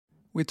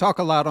We talk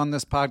a lot on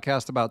this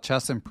podcast about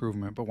chess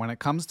improvement, but when it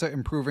comes to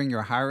improving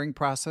your hiring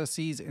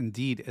processes,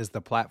 Indeed is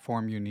the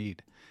platform you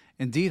need.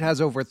 Indeed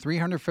has over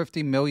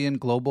 350 million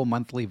global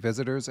monthly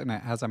visitors, and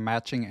it has a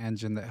matching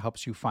engine that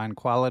helps you find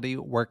quality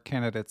work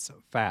candidates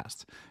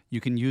fast. You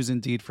can use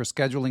Indeed for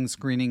scheduling,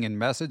 screening, and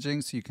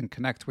messaging so you can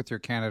connect with your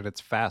candidates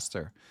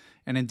faster.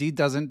 And Indeed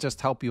doesn't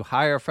just help you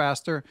hire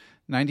faster.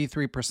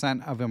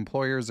 93% of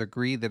employers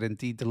agree that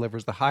Indeed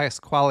delivers the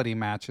highest quality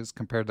matches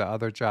compared to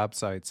other job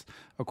sites,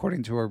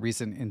 according to a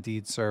recent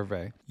Indeed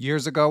survey.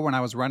 Years ago, when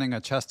I was running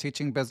a chess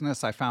teaching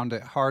business, I found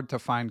it hard to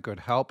find good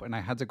help, and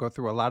I had to go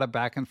through a lot of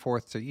back and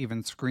forth to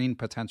even screen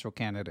potential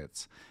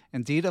candidates.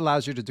 Indeed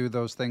allows you to do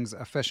those things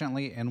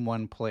efficiently in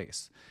one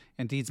place.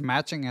 Indeed's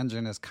matching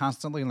engine is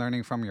constantly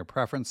learning from your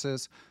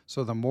preferences,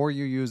 so the more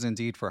you use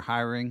Indeed for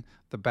hiring,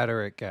 the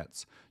better it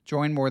gets.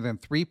 Join more than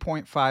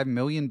 3.5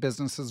 million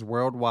businesses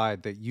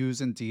worldwide that use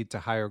Indeed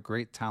to hire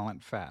great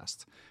talent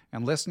fast.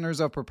 And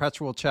listeners of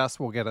Perpetual Chess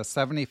will get a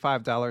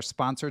 $75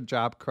 sponsored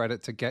job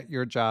credit to get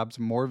your jobs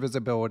more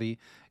visibility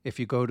if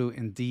you go to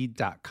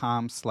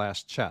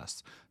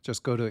Indeed.com/chess.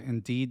 Just go to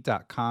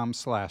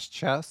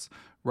Indeed.com/chess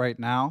right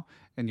now,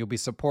 and you'll be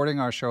supporting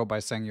our show by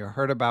saying you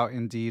heard about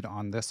Indeed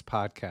on this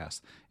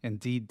podcast.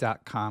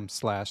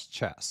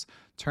 Indeed.com/chess.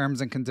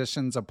 Terms and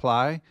conditions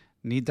apply.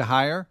 Need to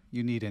hire?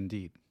 You need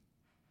Indeed.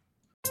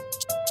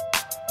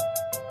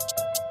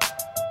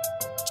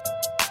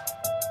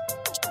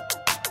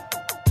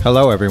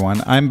 Hello,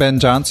 everyone. I'm Ben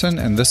Johnson,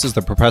 and this is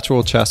the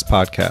Perpetual Chess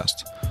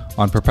Podcast.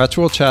 On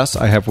Perpetual Chess,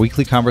 I have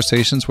weekly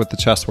conversations with the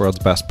chess world's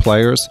best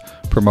players,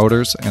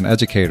 promoters, and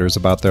educators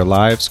about their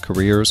lives,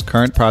 careers,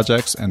 current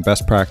projects, and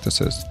best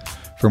practices.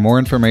 For more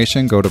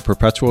information, go to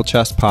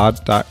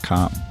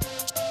perpetualchesspod.com.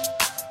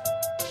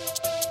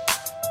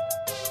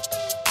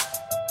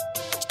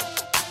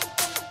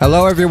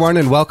 Hello, everyone,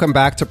 and welcome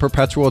back to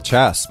Perpetual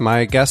Chess.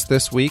 My guest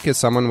this week is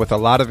someone with a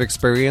lot of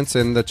experience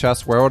in the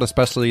chess world,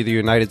 especially the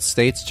United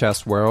States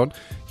chess world.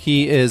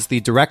 He is the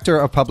Director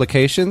of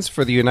Publications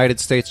for the United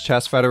States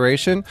Chess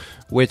Federation,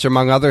 which,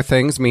 among other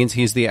things, means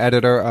he's the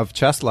editor of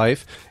Chess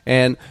Life.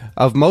 And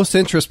of most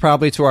interest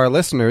probably to our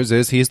listeners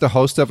is he's the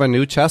host of a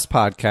new chess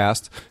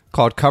podcast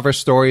called Cover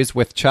Stories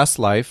with Chess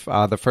Life.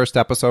 The first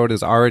episode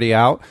is already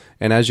out,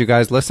 and as you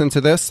guys listen to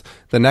this,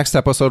 the next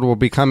episode will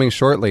be coming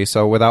shortly.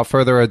 So without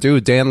further ado,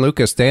 Dan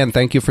Lucas. Dan,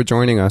 thank you for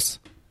joining us.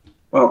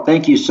 Well,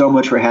 thank you so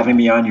much for having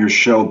me on your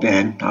show,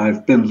 Ben.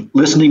 I've been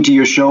listening to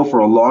your show for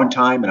a long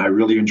time, and I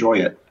really enjoy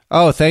it.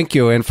 Oh, thank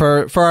you. And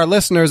for our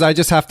listeners, I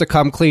just have to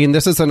come clean.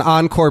 This is an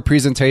encore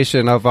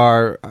presentation of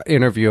our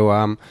interview.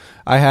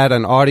 I had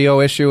an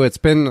audio issue.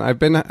 I've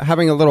been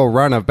having a little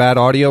run of bad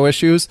audio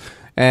issues.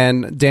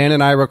 And Dan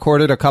and I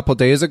recorded a couple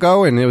days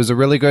ago, and it was a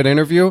really good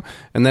interview.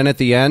 And then at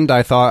the end,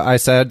 I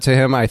said to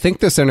him, I think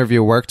this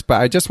interview worked, but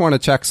I just want to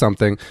check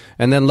something.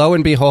 And then lo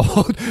and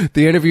behold,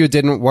 the interview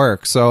didn't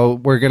work.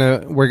 So we're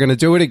gonna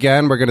do it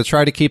again. We're gonna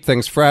try to keep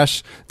things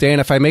fresh. Dan,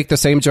 if I make the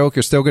same joke,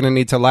 you're still gonna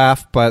need to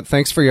laugh, but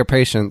thanks for your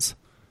patience.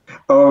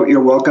 Oh,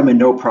 you're welcome and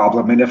no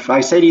problem. And if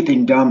I say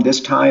anything dumb this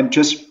time,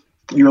 just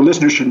your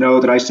listeners should know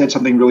that I said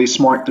something really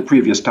smart the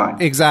previous time.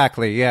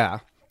 Exactly, yeah.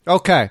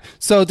 Okay,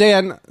 so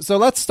Dan,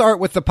 let's start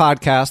with the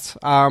podcast.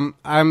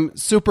 I'm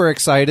super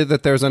excited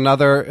that there's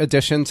another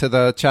addition to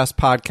the chess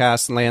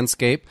podcast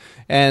landscape.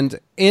 And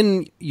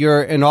in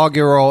your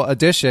inaugural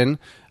edition,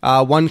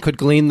 one could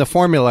glean the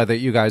formula that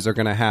you guys are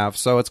going to have.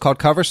 So it's called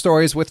Cover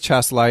Stories with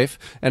Chess Life,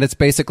 and it's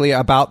basically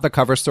about the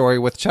cover story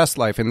with Chess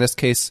Life. In this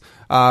case,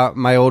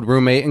 my old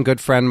roommate and good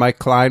friend Mike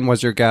Klein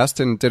was your guest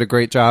and did a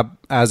great job,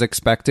 as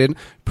expected,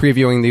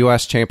 previewing the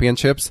U.S.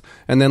 Championships.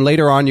 And then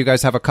later on, you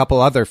guys have a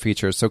couple other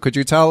features. So could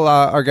you tell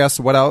our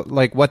guests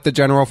what the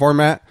general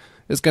format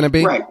is going to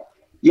be? Right.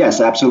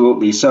 Yes,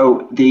 absolutely.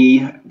 So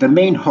the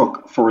main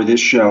hook for this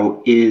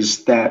show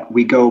is that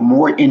we go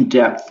more in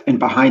depth and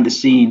behind the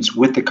scenes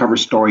with the cover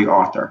story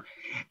author.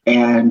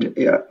 And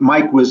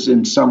Mike was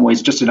in some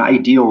ways just an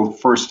ideal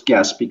first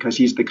guest because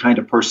he's the kind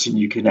of person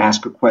you can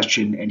ask a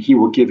question and he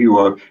will give you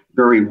a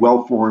very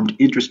well-formed,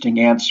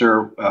 interesting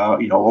answer,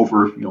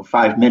 over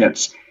 5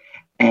 minutes.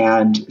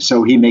 And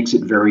so he makes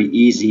it very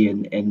easy.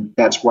 And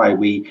that's why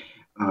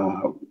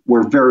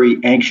we're very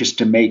anxious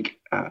to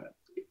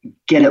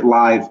get it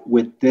live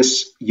with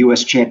this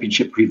U.S.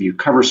 Championship preview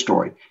cover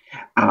story.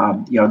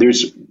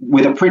 There's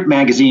with a print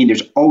magazine,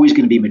 there's always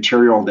going to be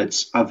material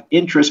that's of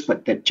interest,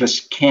 but that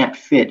just can't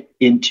fit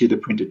into the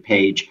printed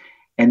page.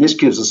 And this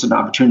gives us an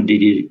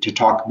opportunity to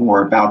talk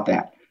more about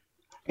that.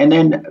 And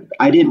then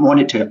I didn't want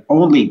it to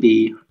only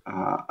be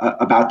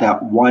about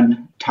that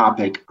one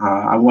topic.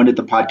 I wanted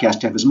the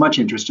podcast to have as much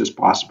interest as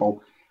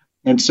possible.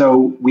 And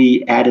so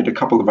we added a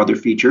couple of other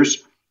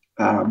features.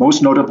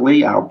 Most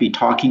notably, I'll be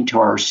talking to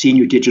our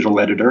senior digital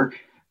editor,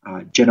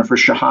 Jennifer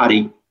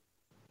Shahade,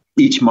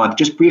 each month,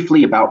 just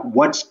briefly about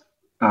what's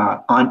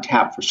on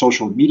tap for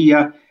social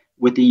media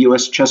with the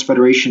U.S. Chess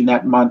Federation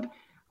that month.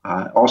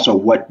 Also,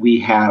 what we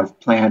have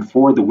planned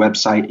for the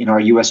website in our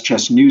U.S.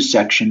 Chess News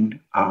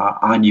section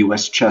on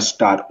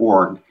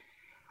uschess.org.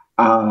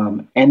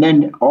 And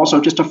then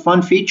also just a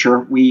fun feature,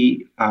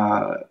 we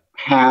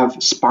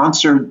have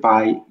sponsored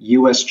by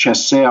U.S.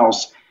 Chess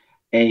Sales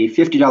a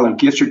 $50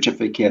 gift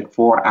certificate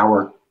for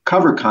our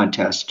cover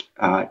contest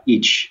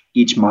each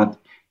month,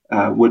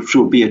 which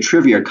will be a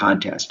trivia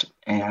contest.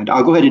 And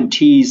I'll go ahead and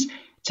tease,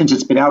 since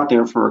it's been out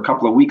there for a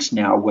couple of weeks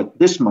now, what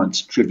this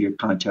month's trivia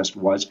contest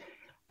was.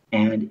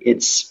 And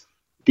it's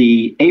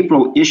the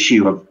April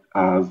issue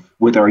of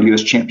with our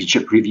U.S.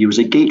 Championship Review is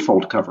a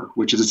gatefold cover,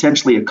 which is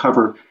essentially a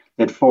cover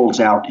that folds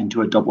out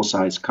into a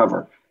double-sized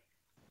cover.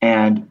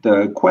 And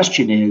the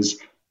question is,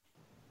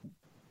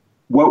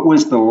 what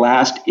was the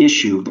last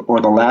issue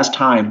or the last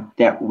time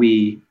that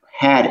we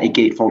had a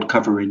gatefold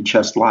cover in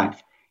Chess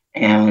Life?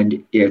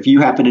 And if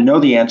you happen to know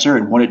the answer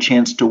and want a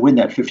chance to win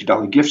that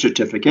 $50 gift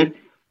certificate,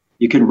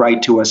 you can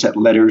write to us at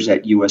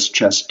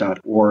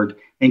letters@uschess.org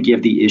and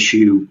give the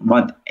issue,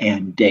 month,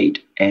 and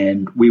date.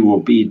 And we will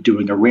be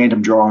doing a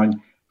random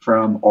drawing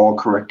from all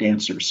correct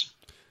answers.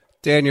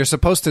 Dan, you're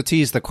supposed to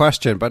tease the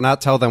question, but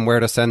not tell them where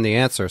to send the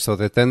answer so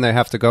that then they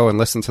have to go and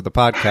listen to the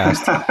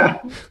podcast.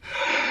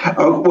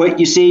 Well,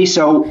 you see,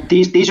 so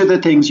these are the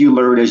things you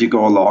learn as you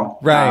go along.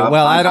 Right.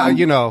 Well, I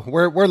don't,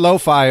 we're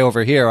lo-fi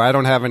over here. I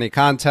don't have any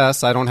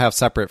contests. I don't have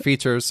separate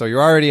features. So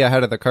you're already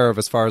ahead of the curve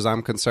as far as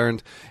I'm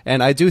concerned.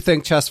 And I do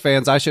think chess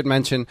fans, I should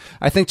mention,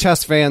 I think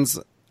chess fans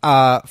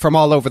from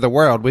all over the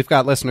world. We've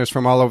got listeners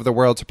from all over the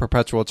world to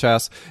Perpetual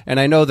Chess. And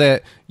I know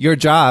that your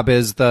job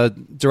is the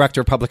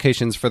director of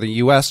publications for the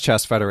U.S.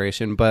 Chess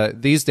Federation.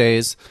 But these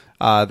days,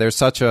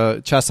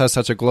 chess has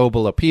such a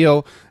global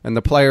appeal, and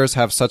the players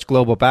have such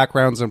global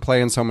backgrounds and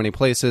play in so many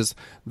places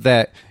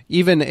that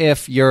even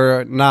if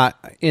you're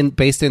not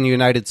based in the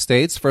United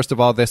States, first of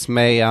all, this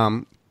may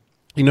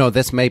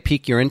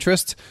pique your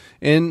interest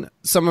in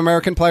some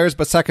American players.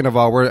 But second of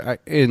all, we're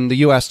in the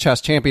U.S.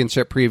 Chess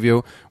Championship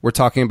preview. We're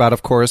talking about,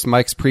 of course,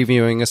 Mike's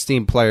previewing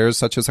esteemed players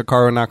such as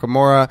Hikaru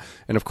Nakamura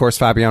and, of course,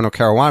 Fabiano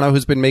Caruana,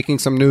 who's been making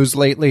some news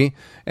lately,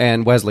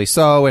 and Wesley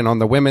So. And on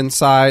the women's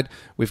side,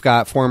 we've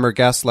got former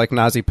guests like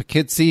Nazi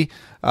Pakidze,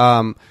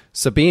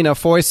 Sabina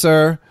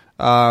Foyser.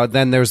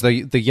 Then there's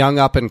the young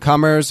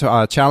up-and-comers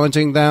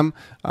challenging them.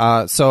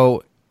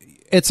 So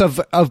it's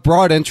of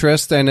broad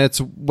interest, and it's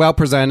well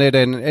presented,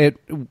 and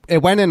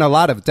it went in a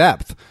lot of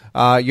depth.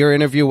 Your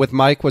interview with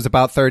Mike was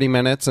about 30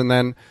 minutes, and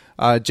then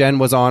Jen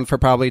was on for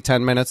probably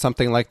 10 minutes,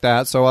 something like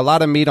that. So a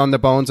lot of meat on the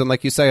bones, and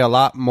like you say, a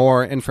lot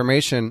more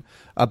information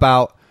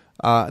about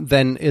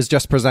than is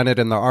just presented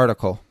in the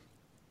article.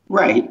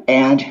 Right.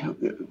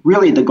 And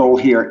really the goal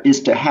here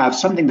is to have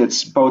something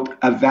that's both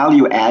a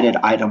value-added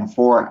item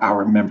for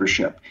our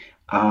membership,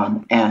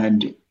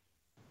 and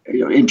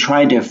in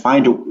trying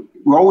to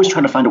we're always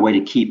trying to find a way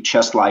to keep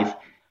Chess Life,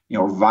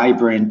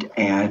 vibrant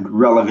and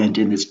relevant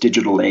in this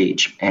digital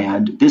age.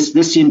 And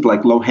this seemed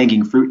like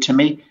low-hanging fruit to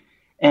me.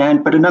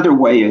 But another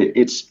way,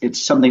 it's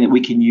something that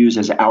we can use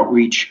as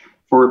outreach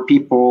for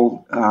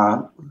people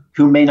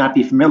who may not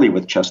be familiar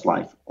with Chess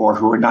Life or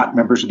who are not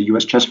members of the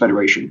U.S. Chess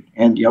Federation.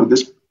 And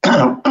this,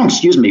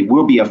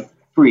 will be a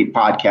free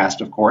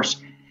podcast, of course.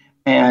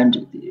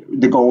 And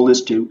the goal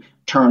is to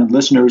turn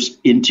listeners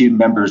into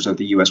members of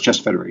the U.S. Chess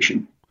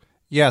Federation.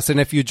 Yes, and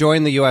if you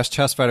join the U.S.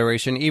 Chess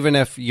Federation, even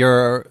if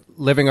you're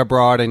living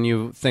abroad and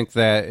you think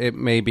that it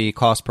may be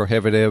cost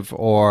prohibitive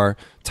or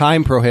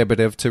time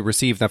prohibitive to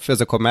receive the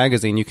physical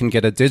magazine, you can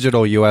get a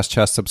digital U.S.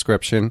 Chess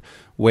subscription,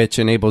 which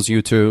enables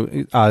you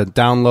to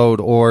download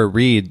or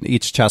read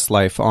each Chess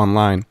Life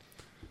online.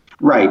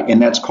 Right,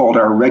 and that's called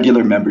our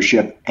regular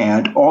membership,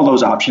 and all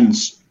those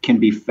options can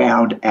be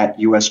found at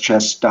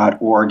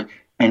uschess.org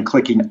and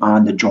clicking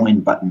on the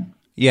join button.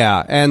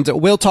 Yeah, and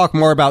we'll talk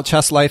more about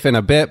Chess Life in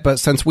a bit, but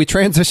since we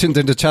transitioned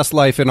into Chess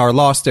Life in our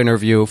Lost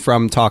interview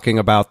from talking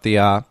about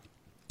the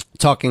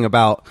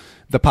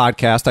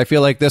podcast, I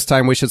feel like this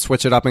time we should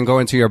switch it up and go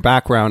into your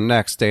background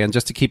next, Dan,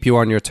 just to keep you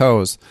on your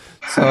toes.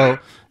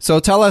 So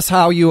tell us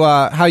how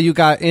you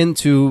got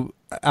into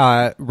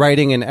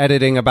writing and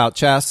editing about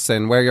chess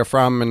and where you're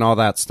from and all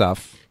that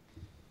stuff.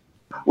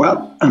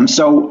 Well,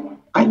 so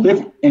I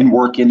live and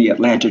work in the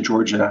Atlanta,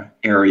 Georgia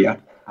area.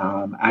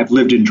 I've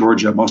lived in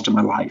Georgia most of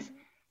my life.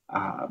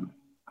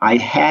 I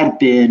had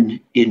been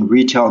in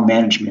retail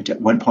management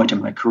at one point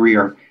in my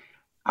career,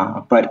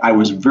 but I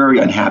was very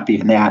unhappy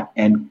in that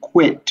and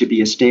quit to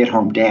be a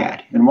stay-at-home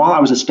dad. And while I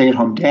was a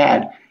stay-at-home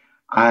dad,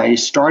 I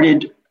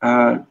started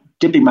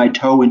dipping my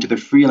toe into the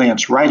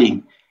freelance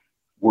writing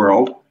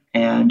world.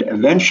 And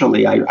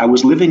eventually I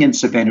was living in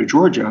Savannah,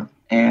 Georgia,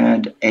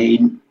 and a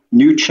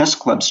new chess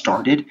club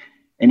started,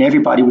 and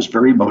everybody was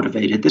very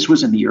motivated. This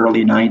was in the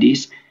early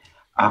 90s.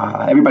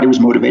 Everybody was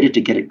motivated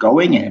to get it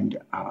going. And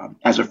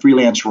as a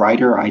freelance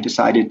writer, I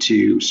decided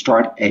to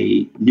start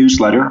a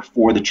newsletter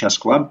for the chess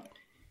club.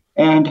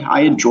 And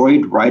I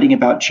enjoyed writing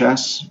about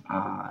chess.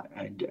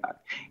 And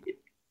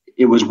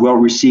it was well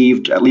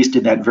received, at least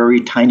in that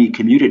very tiny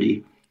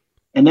community.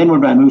 And then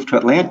when I moved to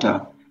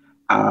Atlanta,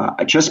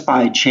 just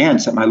by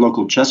chance at my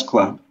local chess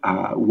club,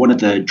 one of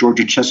the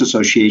Georgia Chess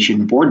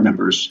Association board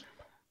members,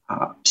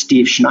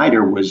 Steve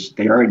Schneider, was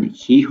there, and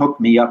he hooked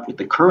me up with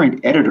the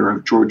current editor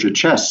of Georgia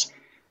Chess,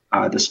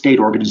 the state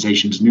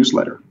organization's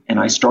newsletter. And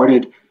I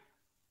started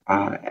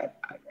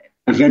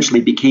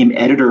eventually became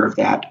editor of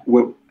that.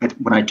 When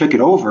I took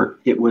it over,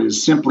 it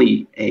was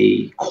simply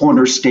a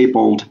corner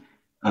stapled,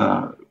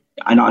 I'm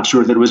not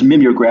sure that it was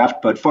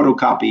mimeographed, but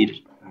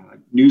photocopied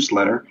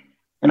newsletter.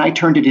 And I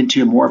turned it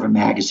into more of a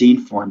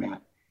magazine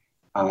format.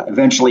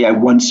 Eventually, I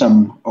won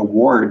some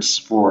awards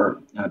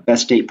for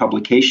Best Date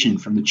Publication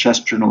from the Chess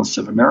Journalists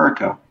of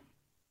America.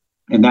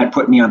 And that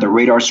put me on the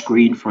radar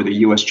screen for the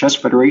U.S. Chess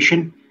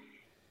Federation.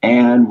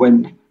 And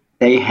when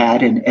they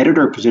had an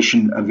editor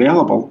position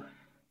available,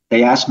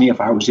 they asked me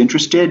if I was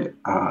interested.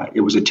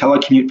 It was a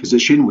telecommute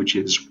position, which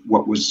is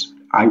what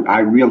I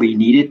really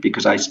needed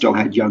because I still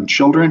had young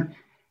children.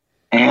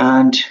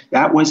 And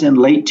that was in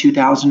late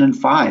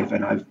 2005,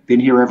 and I've been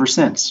here ever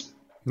since.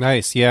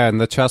 Nice, yeah, and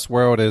the chess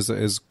world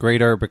is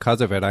greater because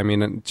of it. I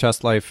mean, in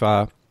Chess Life,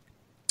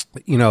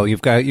 you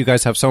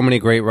guys have so many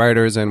great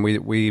writers, and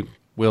we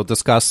will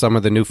discuss some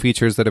of the new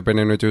features that have been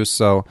introduced.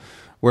 So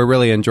we're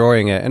really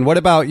enjoying it. And what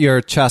about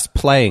your chess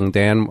playing,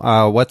 Dan?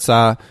 What's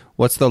the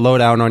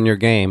lowdown on your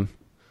game?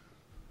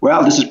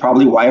 Well, this is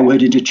probably why I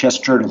went into chess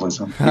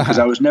journalism, because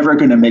I was never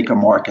going to make a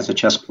mark as a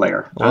chess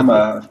player.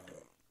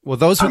 Well,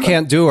 those who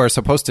can't do are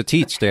supposed to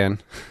teach, Dan.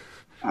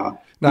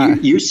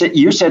 You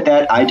said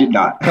that. I did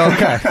not.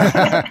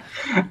 Okay.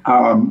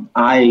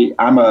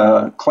 I'm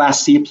a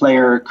Class C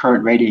player.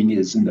 Current rating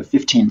is in the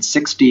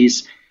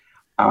 1560s.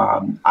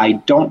 I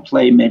don't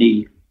play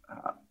many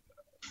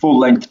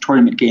full-length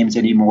tournament games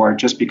anymore,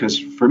 just because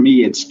for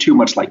me it's too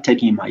much like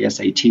taking my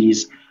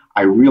SATs.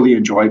 I really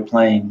enjoy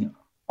playing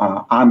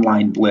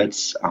online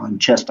blitz on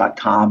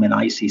chess.com and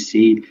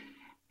ICC.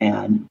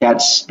 And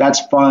that's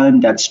fun.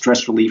 That's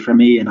stress relief for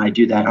me, and I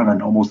do that on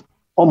an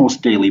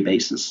almost daily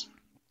basis.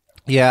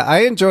 Yeah, I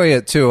enjoy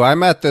it too.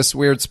 I'm at this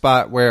weird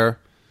spot where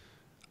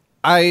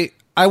I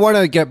want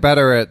to get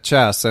better at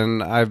chess,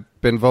 and I've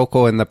been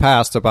vocal in the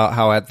past about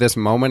how at this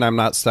moment I'm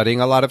not studying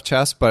a lot of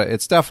chess, but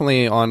it's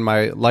definitely on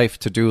my life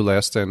to-do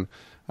list. And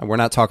we're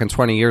not talking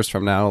 20 years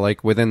from now.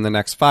 Like within the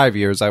next 5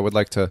 years, I would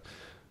like to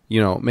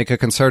make a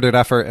concerted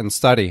effort and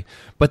study.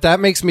 But that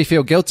makes me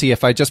feel guilty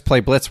if I just play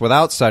blitz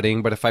without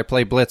studying. But if I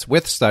play blitz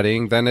with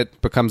studying, then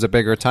it becomes a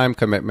bigger time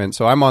commitment.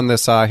 So I'm on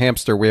this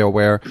hamster wheel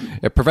where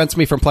it prevents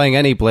me from playing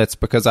any blitz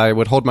because I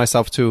would hold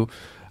myself to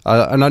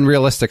an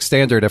unrealistic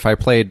standard if I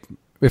played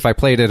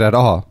it at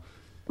all.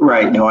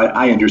 Right. No,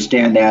 I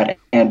understand that.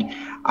 And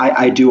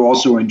I do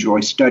also enjoy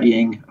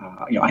studying.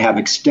 I have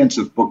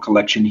extensive book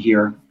collection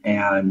here,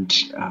 and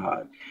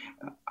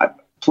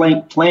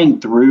playing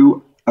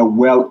through a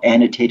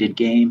well-annotated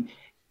game,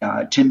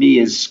 to me,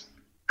 is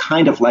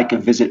kind of like a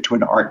visit to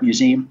an art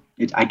museum.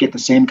 I get the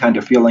same kind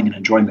of feeling and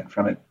enjoyment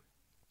from it.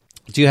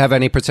 Do you have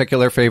any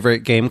particular favorite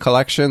game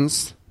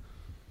collections?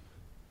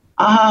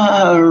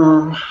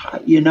 Or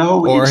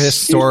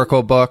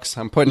historical books?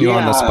 I'm putting you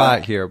on the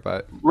spot here,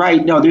 but...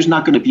 Right. No, there's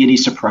not going to be any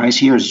surprise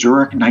here.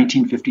 Zurich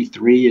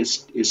 1953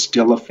 is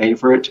still a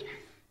favorite.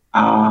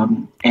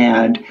 And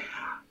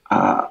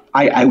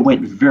I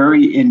went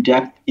very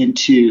in-depth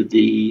into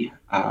the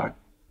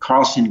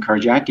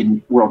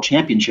Carlsen-Karjakin World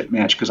Championship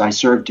match because I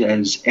served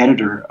as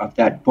editor of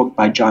that book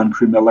by John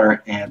Krumiller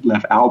and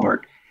Lev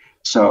Albert.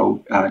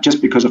 So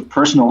just because of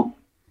personal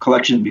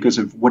collection, because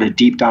of what a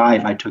deep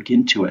dive I took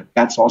into it,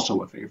 that's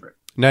also a favorite.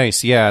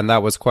 Nice, yeah, and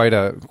that was quite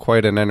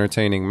an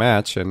entertaining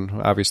match, and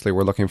obviously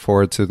we're looking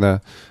forward to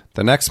the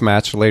next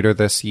match later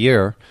this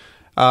year.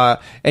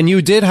 And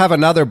you did have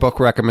another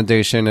book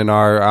recommendation in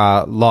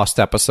our Lost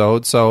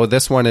episode, so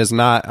this one is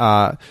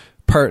not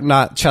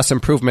chess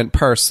improvement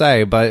per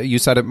se, but you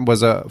said it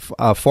was a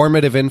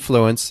formative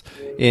influence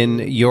in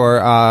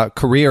your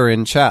career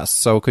in chess.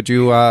 So could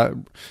you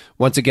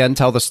once again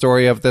tell the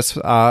story of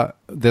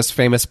this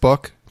famous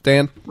book,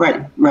 Dan?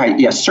 Right.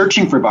 Yes,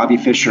 Searching for Bobby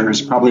Fischer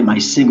is probably my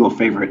single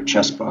favorite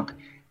chess book.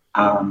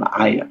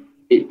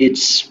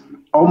 It's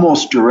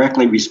almost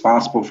directly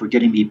responsible for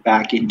getting me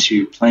back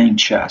into playing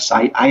chess.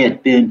 I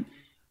had been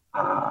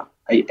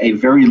a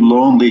very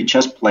lonely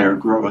chess player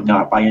growing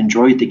up. I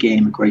enjoyed the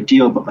game a great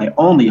deal, but my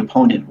only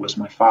opponent was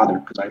my father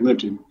because I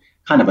lived in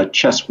kind of a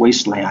chess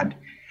wasteland.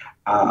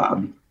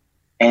 And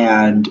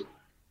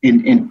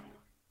then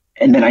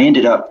I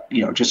ended up,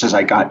 just as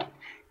I got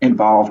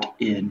involved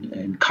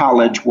in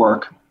college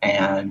work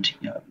and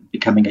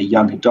becoming a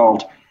young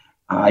adult,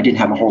 I didn't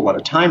have a whole lot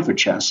of time for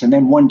chess. And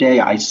then one day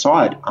I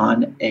saw it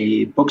on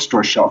a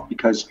bookstore shelf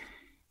because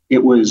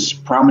it was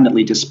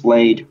prominently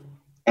displayed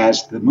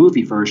as the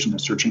movie version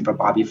of Searching for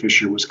Bobby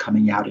Fischer was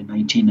coming out in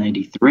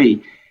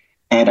 1993.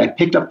 And I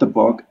picked up the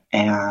book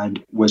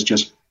and was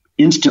just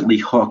instantly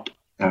hooked.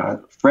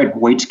 Fred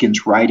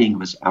Voitskin's writing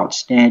was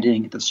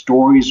outstanding. The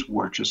stories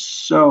were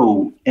just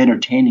so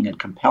entertaining and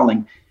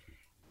compelling.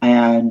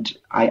 And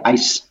I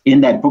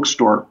in that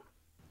bookstore,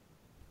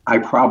 I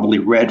probably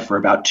read for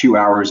about 2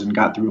 hours and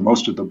got through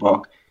most of the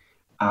book.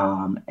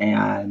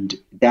 And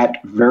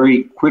that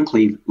very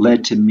quickly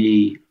led to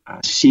me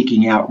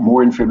seeking out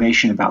more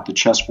information about the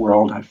chess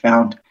world. I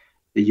found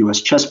the U.S.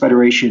 Chess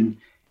Federation,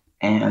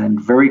 and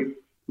very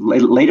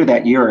later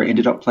that year, I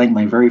ended up playing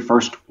my very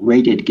first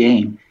rated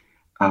game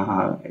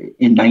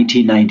in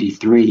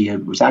 1993.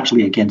 It was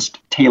actually against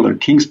Taylor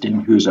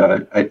Kingston, who's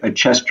a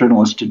chess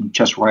journalist and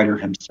chess writer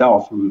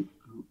himself,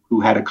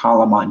 who had a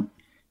column on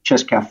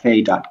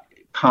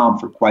chesscafe.com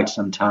for quite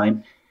some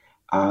time,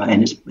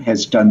 and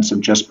has done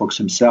some chess books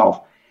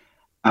himself.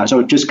 So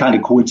it's just kind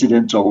of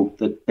coincidental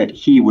that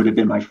he would have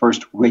been my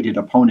first rated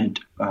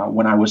opponent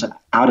when I was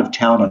out of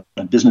town on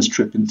a business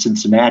trip in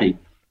Cincinnati.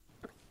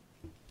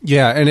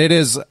 Yeah, and it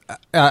is,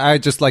 I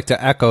just like to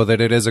echo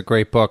that it is a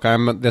great book.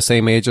 I'm the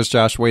same age as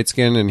Josh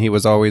Waitzkin, and he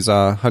was always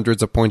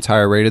hundreds of points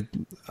higher rated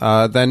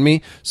than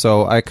me,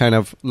 so I kind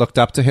of looked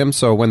up to him.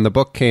 So when the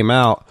book came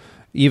out,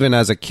 even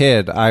as a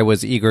kid, I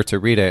was eager to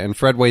read it. And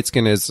Fred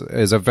Waitzkin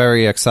is a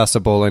very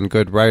accessible and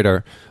good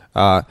writer.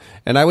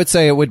 And I would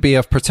say it would be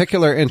of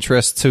particular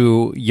interest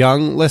to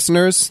young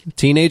listeners,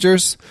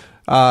 teenagers,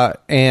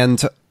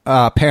 and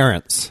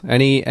parents.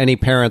 Any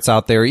parents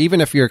out there, even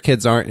if your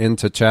kids aren't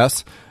into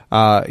chess,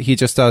 he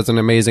just does an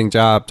amazing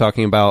job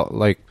talking about,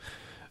 like,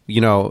 you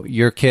know,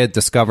 your kid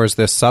discovers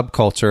this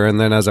subculture, and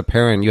then as a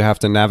parent, you have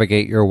to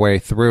navigate your way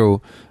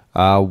through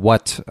how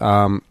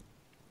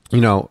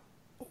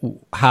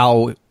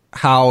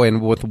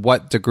and with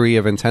what degree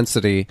of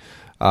intensity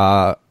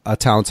a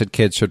talented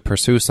kid should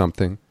pursue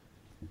something.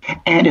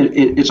 And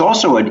it's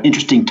also an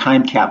interesting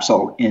time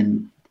capsule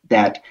in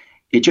that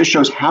it just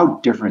shows how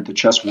different the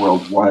chess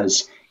world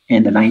was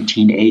in the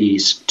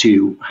 1980s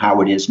to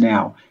how it is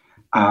now.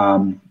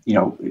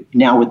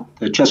 Now with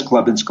the Chess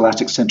Club and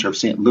Scholastic Center of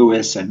St.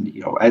 Louis,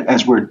 and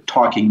as we're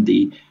talking,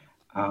 the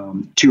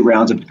 2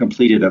 rounds have been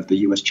completed of the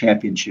U.S.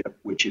 Championship,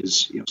 which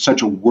is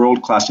such a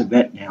world-class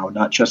event now,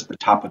 not just the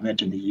top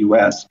event in the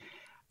U.S.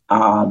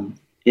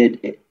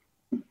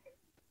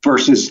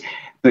 Versus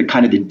the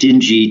kind of the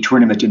dingy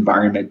tournament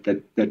environment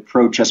that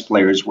pro chess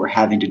players were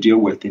having to deal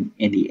with in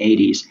the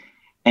 80s.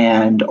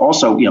 And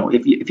also,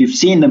 if you've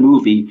seen the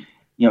movie,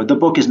 the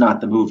book is not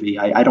the movie.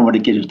 I don't want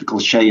to get into the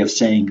cliche of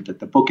saying that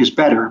the book is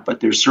better, but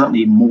there's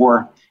certainly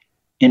more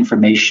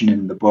information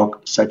in the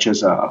book, such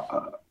as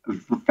a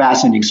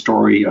fascinating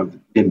story of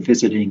them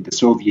visiting the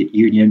Soviet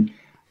Union,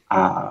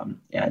 and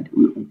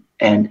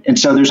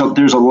so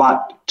there's a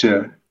lot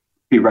to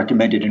be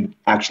recommended in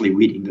actually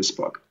reading this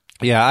book.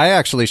 Yeah, I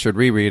actually should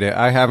reread it.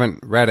 I haven't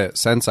read it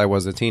since I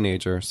was a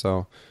teenager,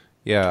 so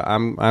yeah,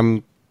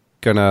 I'm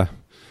gonna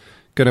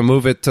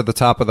move it to the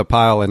top of the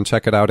pile and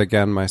check it out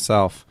again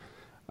myself.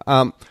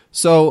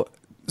 So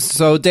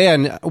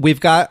Dan,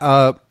 we've got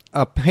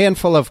a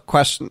handful of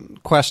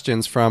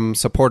questions from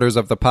supporters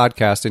of the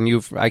podcast,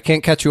 and I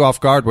can't catch you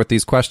off guard with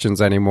these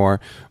questions anymore,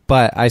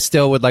 but I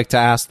still would like to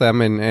ask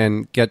them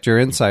and get your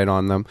insight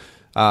on them.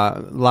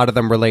 A lot of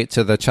them relate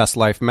to the Chess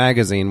Life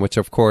magazine, which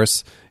of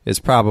course is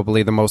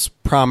probably the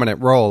most prominent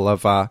role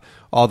of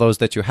all those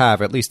that you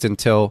have, at least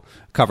until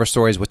Cover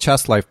Stories with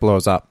Chess Life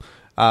blows up.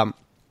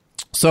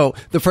 So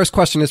the first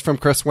question is from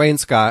Chris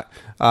Wainscott,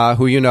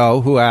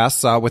 who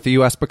asks, with the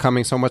U.S.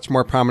 becoming so much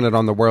more prominent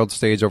on the world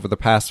stage over the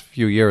past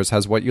few years,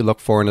 has what you look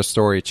for in a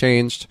story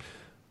changed?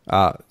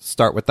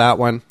 Start with that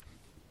one.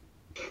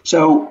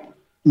 So,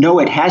 no,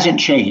 it hasn't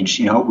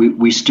changed.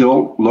 We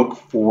still look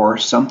for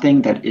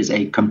something that is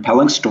a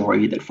compelling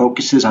story that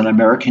focuses on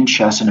American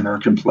chess and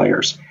American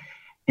players.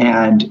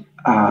 And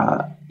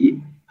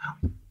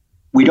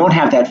we don't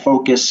have that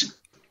focus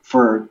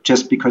for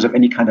just because of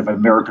any kind of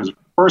America's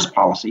first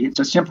policy. It's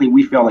just simply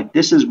we feel like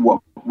this is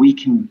what we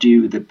can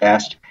do the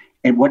best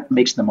and what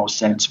makes the most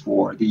sense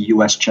for the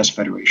U.S. Chess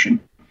Federation.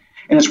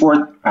 And it's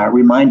worth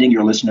reminding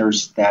your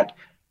listeners that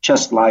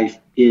Chess Life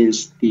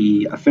is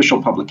the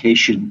official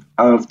publication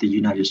of the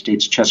United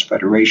States Chess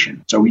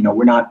Federation. So,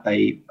 we're not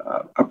a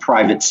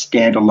private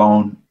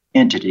standalone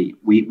entity.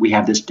 We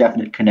have this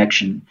definite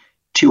connection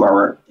to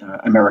our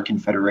American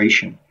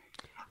Federation.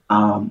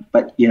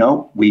 But,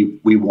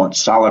 we want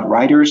solid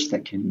writers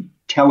that can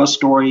tell a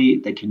story,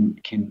 that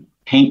can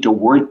paint a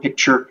word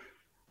picture.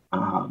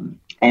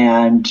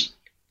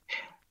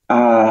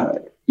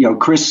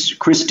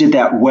 Chris did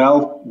that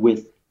well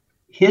with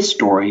his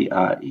story.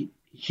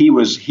 He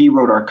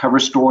wrote our cover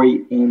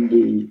story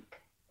in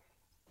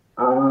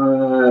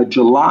the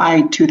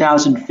July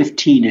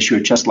 2015 issue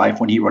of Chess Life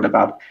when he wrote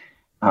about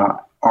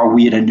are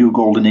we in a new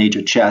golden age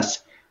of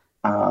chess,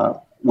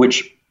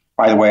 which,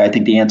 by the way, I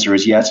think the answer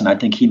is yes, and I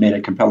think he made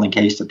a compelling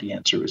case that the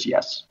answer is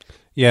yes.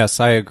 Yes,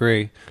 I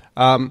agree.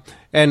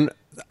 And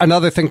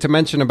another thing to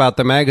mention about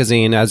the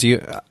magazine, as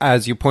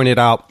you pointed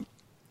out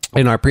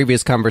in our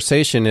previous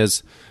conversation,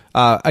 is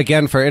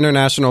again, for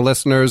international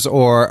listeners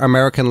or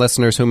American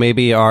listeners who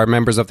maybe are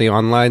members of the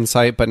online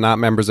site but not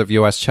members of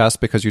US Chess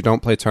because you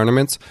don't play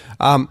tournaments,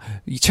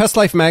 Chess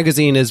Life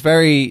magazine is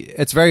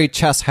very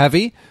chess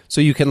heavy, so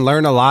you can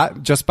learn a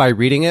lot just by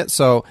reading it.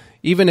 So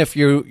even if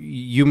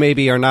you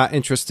maybe are not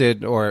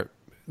interested,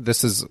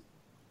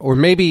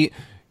 maybe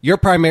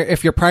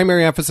if your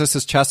primary emphasis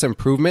is chess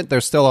improvement,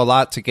 there's still a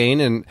lot to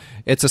gain, and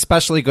it's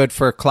especially good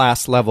for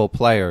class level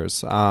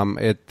players.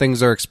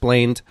 Things are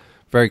explained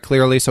very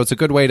clearly, so it's a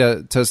good way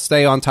to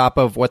stay on top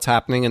of what's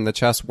happening in the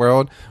chess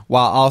world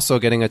while also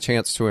getting a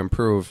chance to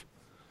improve.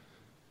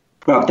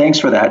 Well, thanks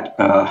for that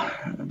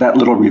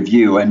little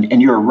review,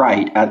 and you're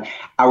right.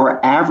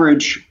 Our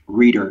average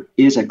reader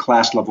is a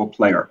class level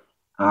player,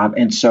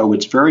 and so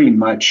it's very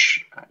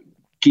much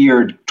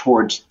geared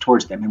towards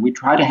them. And we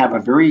try to have a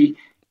very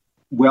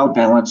well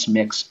balanced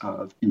mix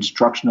of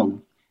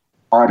instructional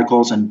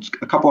articles, and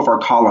a couple of our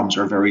columns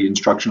are very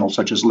instructional,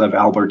 such as Liv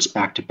Albert's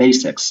Back to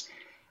Basics.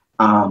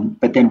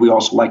 But then we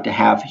also like to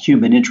have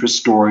human interest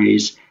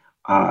stories,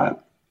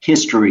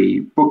 history,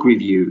 book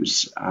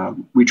reviews.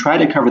 We try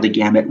to cover the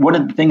gamut. One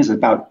of the things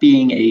about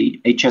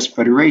being a chess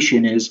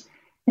federation is,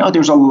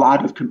 there's a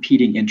lot of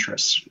competing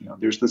interests.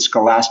 There's the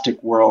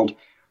scholastic world,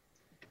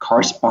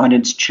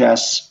 correspondence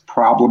chess,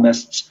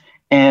 problemists,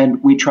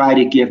 and we try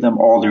to give them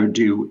all their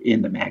due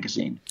in the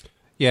magazine.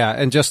 Yeah,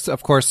 and just,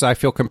 of course, I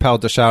feel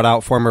compelled to shout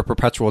out former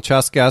Perpetual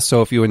Chess guest.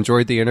 So if you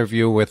enjoyed the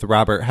interview with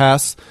Robert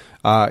Hess,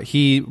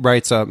 he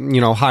writes a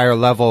higher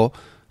level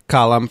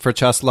column for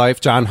Chess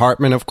Life. John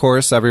Hartman, of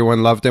course,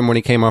 everyone loved him when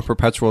he came on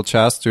Perpetual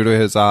Chess due to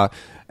his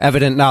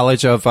evident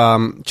knowledge of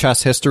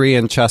chess history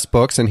and chess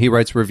books, and he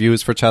writes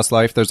reviews for Chess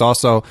Life. There's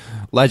also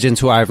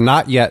legends who I have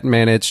not yet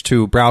managed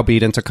to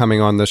browbeat into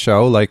coming on the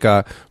show, like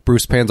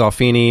Bruce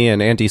Pandolfini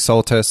and Andy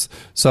Soltis.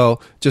 So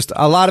just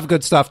a lot of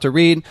good stuff to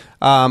read.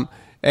 So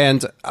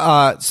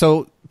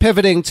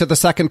pivoting to the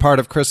second part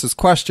of Chris's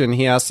question,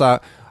 he asks,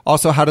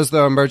 also, how does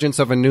the emergence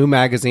of a new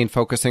magazine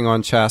focusing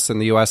on chess in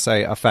the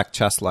USA affect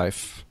Chess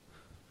Life?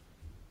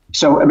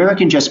 So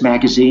American Chess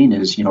Magazine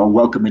is, a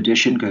welcome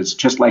addition, because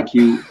just like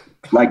you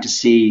like to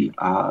see,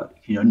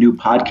 new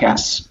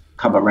podcasts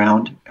come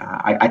around,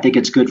 I think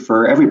it's good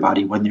for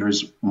everybody when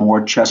there's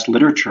more chess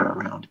literature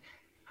around.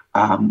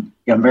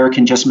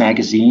 American Chess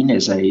Magazine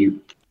is a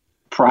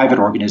private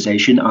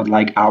organization,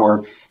 unlike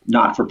our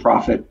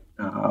not-for-profit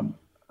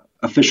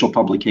official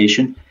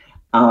publication.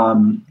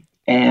 And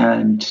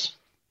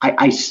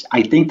I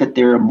think that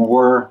they're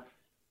more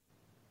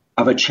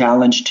of a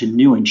challenge to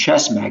New in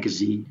Chess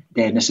Magazine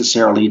than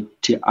necessarily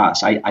to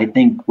us. I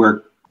think we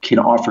can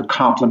offer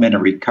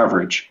complementary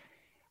coverage.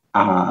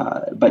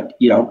 But,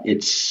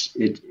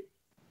 to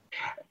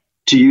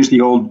use the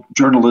old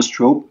journalist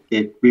trope,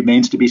 it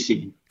remains to be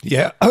seen.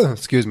 Yeah.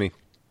 Excuse me.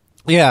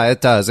 Yeah,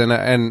 it does.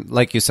 And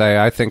like you say,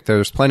 I think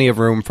there's plenty of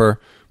room for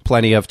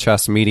plenty of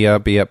chess media,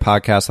 be it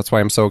podcasts. That's why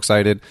I'm so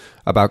excited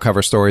about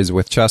Cover Stories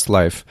with Chess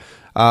Life.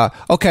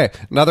 Okay,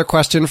 another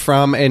question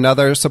from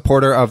another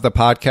supporter of the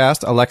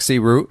podcast,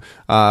 Alexi Root,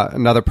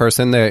 another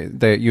person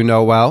that you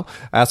know well,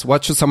 asks,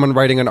 what should someone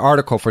writing an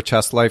article for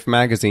Chess Life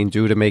magazine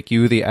do to make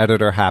you, the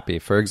editor, happy?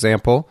 For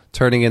example,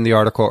 turning in the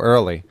article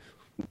early,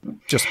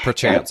 just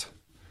perchance.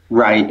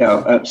 Right.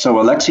 So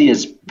Alexi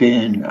has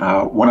been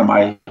one of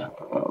my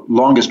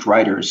longest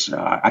writers,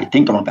 I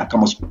think going back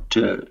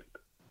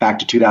back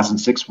to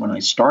 2006 when I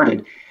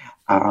started.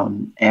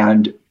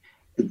 And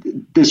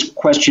this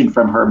question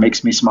from her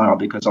makes me smile,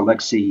 because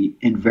Alexi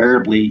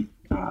invariably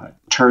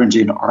turns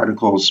in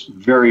articles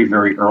very,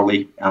 very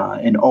early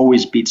and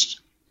always beats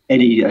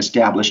any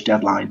established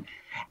deadline.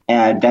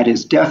 And that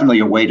is definitely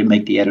a way to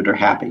make the editor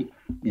happy.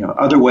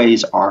 Other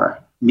ways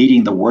are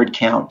meeting the word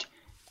count,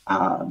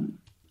 but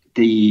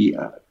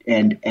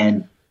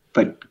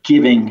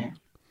giving,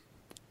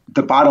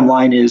 the bottom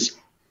line is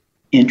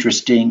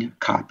interesting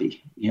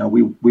copy.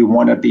 We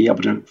want to be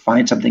able to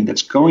find something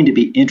that's going to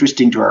be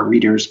interesting to our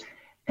readers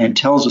and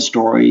tells a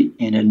story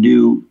in a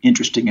new,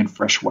 interesting, and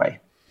fresh way.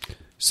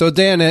 So,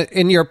 Dan,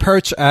 in your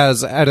perch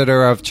as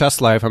editor of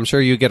Chess Life, I'm sure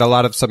you get a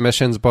lot of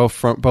submissions, both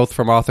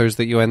from authors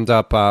that you end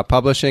up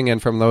publishing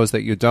and from those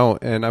that you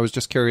don't. And I was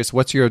just curious,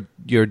 what's your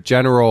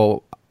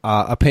general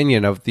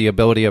opinion of the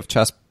ability of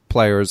chess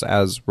players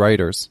as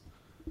writers?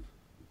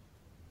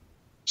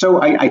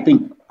 So, I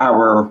think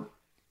our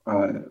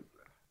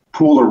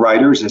pool of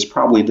writers is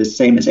probably the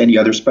same as any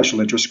other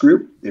special interest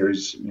group.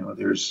 There's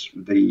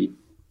the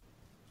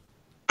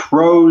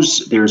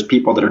pros, there's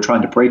people that are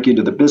trying to break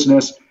into the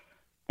business,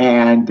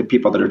 and the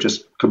people that are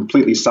just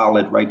completely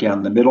solid right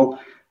down the middle.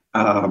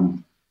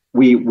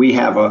 We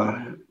have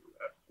a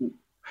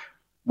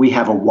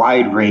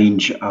wide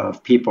range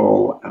of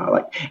people,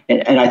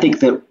 and I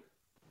think that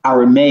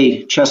our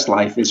May Chess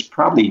Life is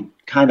probably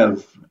kind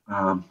of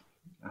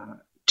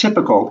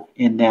typical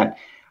in that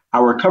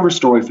our cover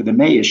story for the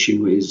May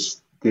issue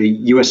is the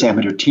U.S.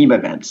 Amateur Team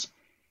events.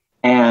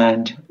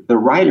 And the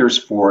writers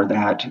for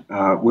that,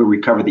 where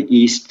we cover the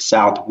East,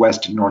 South,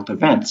 West, and North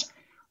events,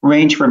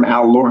 range from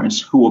Al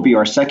Lawrence, who will be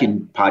our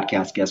second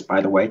podcast guest,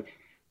 by the way,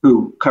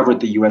 who covered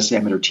the U.S.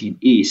 Amateur Team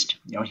East.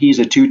 He's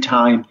a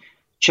two-time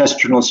Chess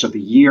Journalist of the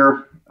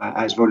Year,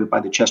 as voted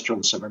by the Chess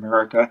Journalists of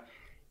America.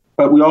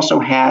 But we also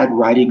had,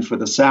 writing for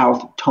the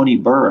South, Tony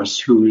Burris,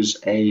 who's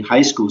a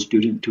high school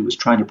student who was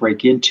trying to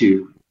break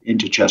into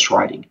chess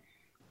writing.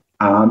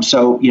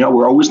 So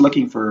we're always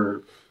looking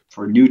for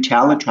new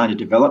talent, trying to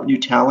develop new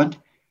talent.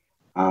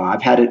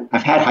 I've had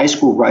high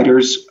school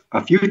writers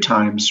a few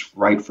times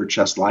write for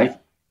Chess Life,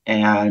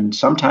 and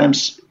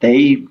sometimes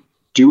they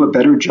do a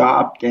better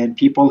job than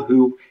people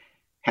who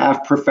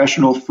have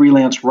professional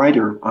freelance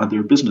writer on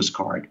their business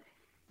card,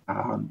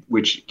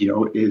 which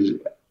is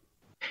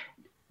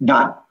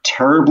not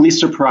terribly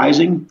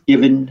surprising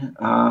given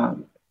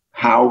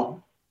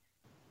how,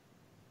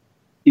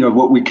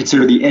 what we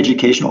consider the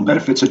educational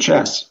benefits of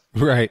chess.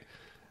 Right.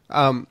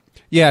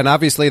 Yeah, and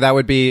obviously that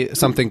would be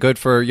something good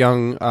for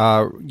young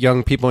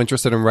people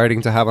interested in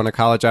writing to have on a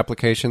college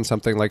application,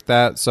 something like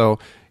that. So,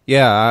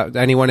 yeah,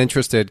 anyone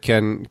interested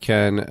can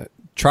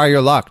try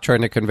your luck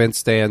trying to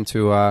convince Dan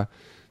to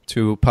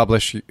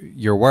publish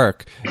your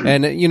work.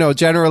 And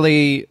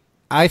generally,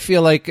 I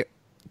feel like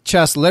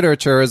chess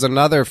literature is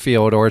another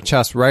field, or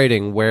chess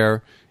writing,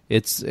 where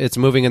it's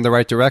moving in the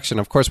right direction.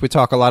 Of course, we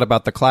talk a lot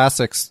about the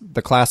classics,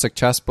 the classic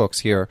chess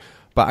books here,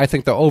 but I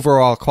think the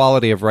overall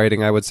quality of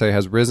writing, I would say,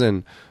 has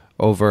risen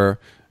over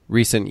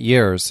recent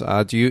years.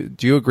 Do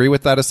you agree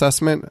with that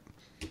assessment?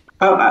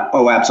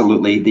 Oh,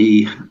 absolutely.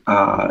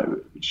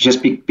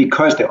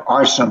 Because there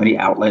are so many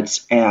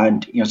outlets,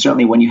 and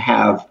certainly when you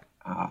have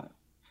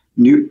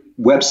new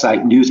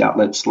website news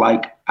outlets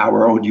like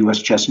our own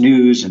U.S. Chess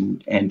News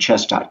and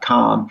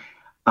Chess.com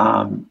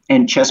and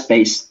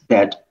ChessBase,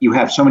 that you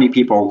have so many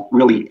people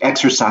really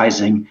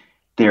exercising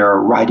their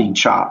writing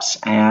chops,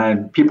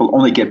 and people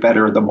only get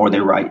better the more they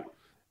write.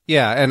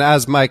 Yeah, and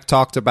as Mike Klein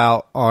talked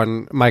about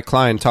on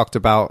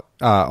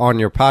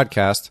your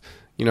podcast,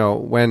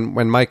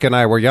 when Mike and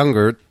I were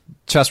younger,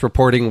 chess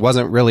reporting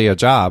wasn't really a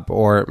job,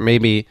 or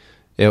maybe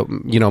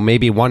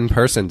one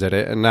person did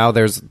it, and now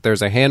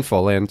there's a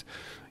handful. And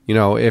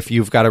if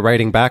you've got a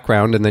writing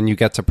background and then you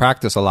get to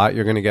practice a lot,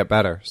 you're going to get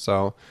better.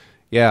 So,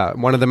 yeah,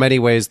 one of the many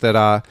ways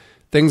that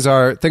things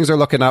are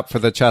looking up for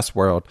the chess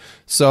world.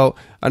 So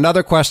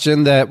another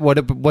question that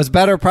was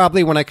better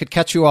probably when I could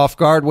catch you off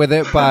guard with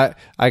it, but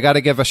I got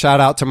to give a shout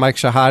out to Mike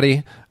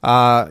Shahade,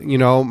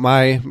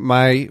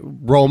 my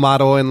role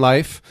model in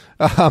life,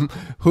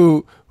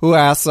 who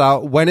asks,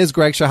 when is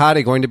Greg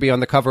Shahade going to be on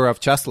the cover of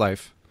Chess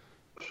Life?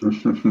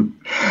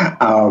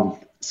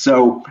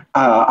 So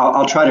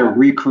I'll try to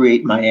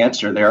recreate my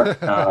answer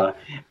there.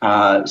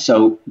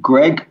 So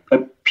Greg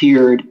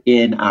appeared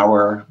in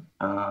our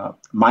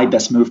My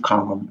Best Move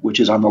column, which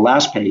is on the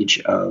last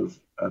page of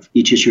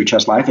each issue of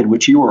Chess Life, in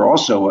which you were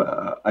also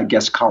a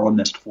guest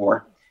columnist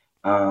for.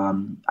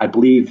 I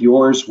believe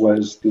yours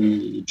was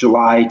the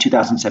July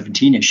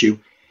 2017 issue.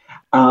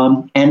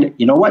 And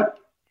you know what?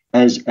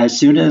 As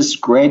soon as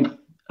Greg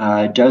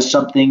does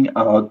something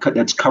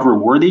that's cover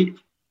worthy,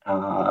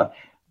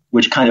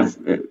 which kind of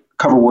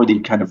cover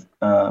worthy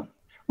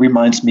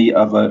reminds me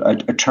of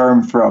a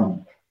term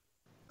from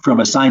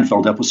a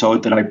Seinfeld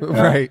episode that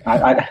right.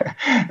 I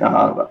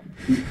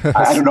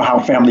don't know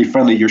how family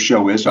friendly your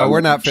show is.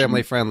 We're not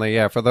family friendly.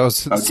 Yeah, for those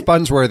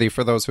sponge-worthy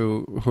for those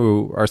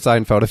who are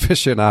Seinfeld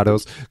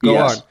aficionados. Go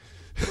on.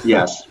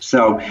 Yes.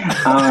 So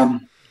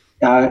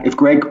if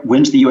Greg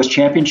wins the U.S.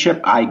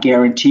 Championship, I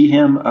guarantee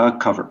him a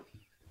cover.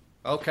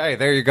 Okay,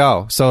 there you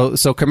go. So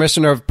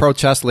Commissioner of Pro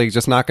Chess League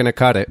just not going to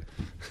cut it.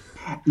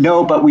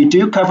 No, but we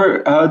do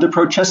cover the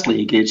Pro Chess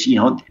League. It's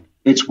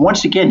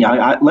once again,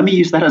 let me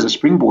use that as a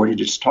springboard and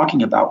just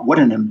talking about what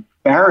an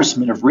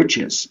embarrassment of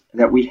riches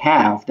that we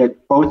have,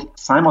 that both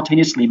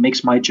simultaneously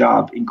makes my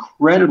job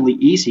incredibly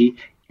easy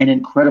and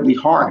incredibly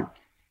hard,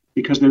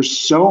 because there's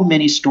so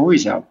many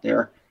stories out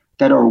there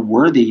that are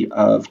worthy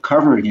of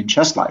covering in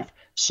Chess Life,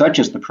 such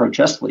as the Pro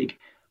Chess League.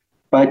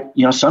 But,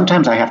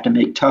 sometimes I have to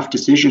make tough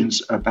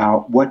decisions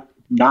about what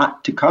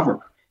not to cover.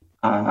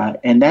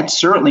 And that's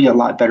certainly a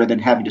lot better than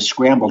having to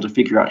scramble to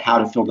figure out how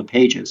to fill the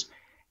pages.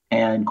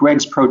 And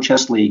Greg's Pro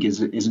Chess League is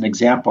an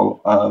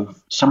example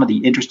of some of the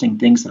interesting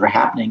things that are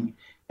happening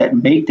that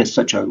make this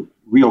such a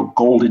real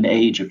golden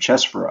age of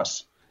chess for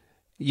us.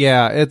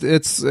 Yeah,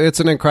 it's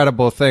an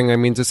incredible thing. I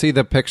mean, to see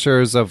the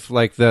pictures of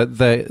like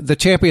the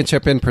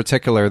championship in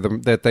particular,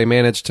 that they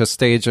managed to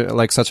stage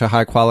like such a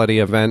high quality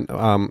event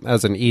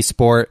as an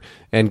esport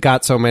and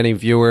got so many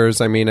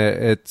viewers. I mean,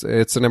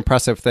 it's an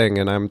impressive thing,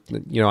 and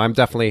I'm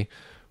definitely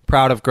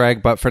proud of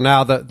Greg. But for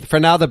now,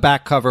 the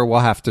back cover will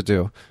have to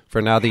do.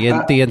 For now,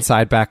 the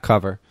inside back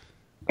cover.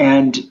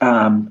 And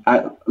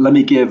let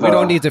me give... We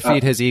don't need to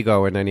feed his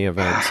ego in any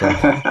event. So.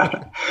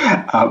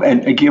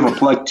 and give a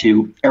plug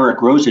to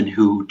Eric Rosen,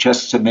 who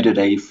just submitted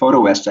a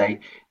photo essay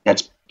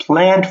that's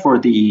planned for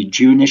the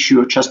June issue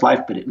of Chess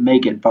Life, but it may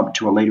get bumped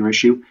to a later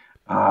issue.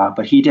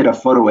 But he did a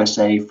photo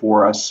essay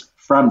for us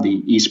from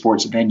the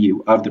esports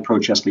venue of the Pro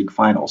Chess League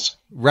finals.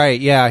 Right,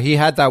 yeah. He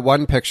had that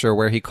one picture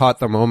where he caught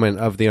the moment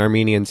of the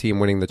Armenian team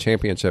winning the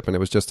championship, and it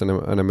was just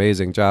an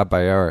amazing job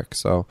by Eric.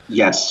 So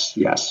Yes.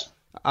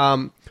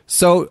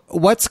 So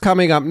what's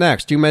coming up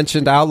next? You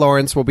mentioned Al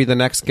Lawrence will be the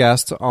next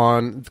guest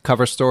on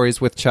Cover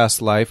Stories with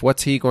Chess Life.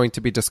 What's he going to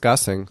be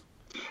discussing?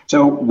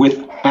 So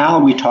with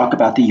Al, we talk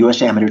about the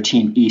U.S. Amateur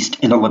Team East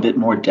in a little bit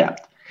more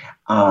depth.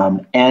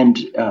 Let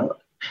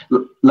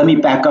me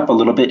back up a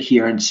little bit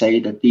here and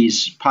say that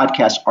these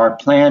podcasts are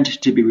planned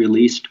to be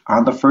released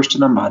on the first of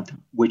the month,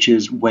 which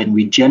is when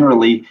we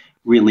generally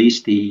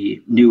release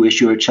the new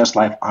issue of Chess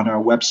Life on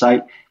our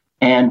website,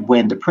 and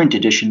when the print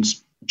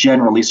editions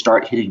generally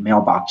start hitting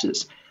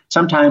mailboxes.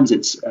 Sometimes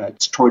it's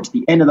towards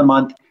the end of the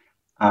month,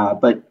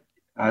 but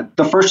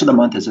the first of the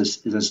month is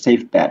a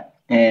safe bet.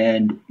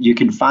 and you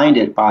can find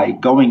it by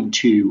going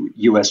to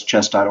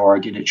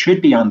uschess.org, and it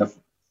should be on the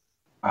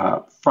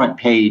front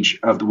page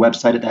of the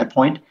website at that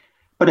point.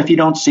 But if you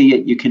don't see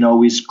it, you can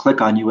always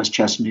click on US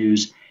Chess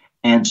News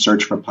and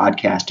search for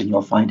podcast, and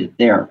you'll find it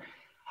there.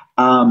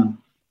 So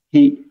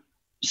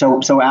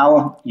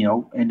Al,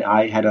 and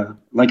I had a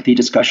lengthy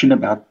discussion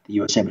about the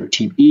U.S. Amateur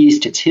Team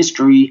East, its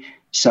history,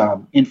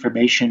 some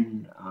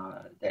information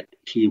that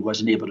he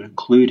wasn't able to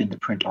include in the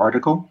print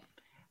article.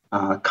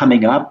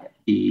 Coming up,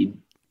 the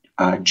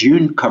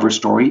June cover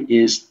story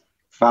is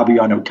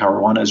Fabiano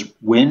Caruana's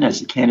win as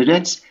the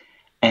candidates,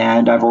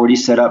 and I've already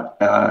set up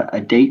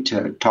a date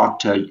to talk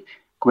to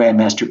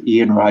Grandmaster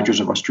Ian Rogers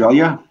of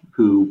Australia,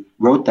 who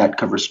wrote that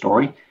cover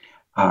story.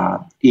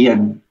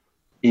 Ian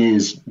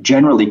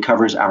generally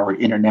covers our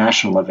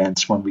international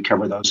events when we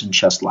cover those in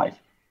Chess Life.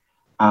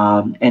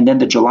 And then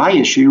the July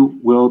issue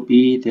will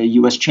be the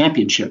U.S.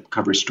 Championship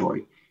cover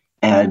story.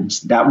 And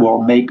that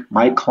will make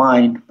Mike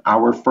Klein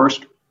our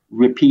first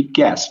repeat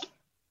guest.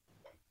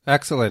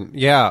 Excellent.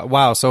 Yeah.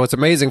 Wow. So it's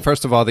amazing,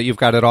 first of all, that you've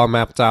got it all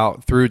mapped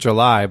out through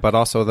July, but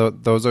also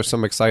those are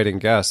some exciting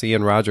guests.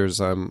 Ian Rogers,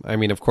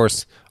 of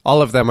course,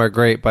 all of them are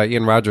great, but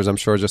Ian Rogers, I'm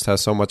sure, just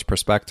has so much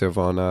perspective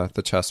on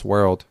the chess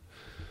world.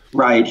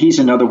 Right. He's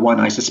another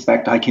one I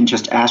suspect I can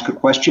just ask a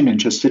question and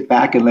just sit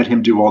back and let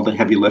him do all the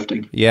heavy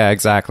lifting. Yeah,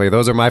 exactly.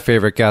 Those are my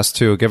favorite guests,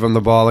 too. Give him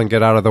the ball and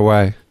get out of the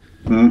way.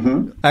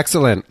 Mm-hmm.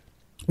 Excellent.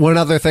 One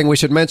other thing we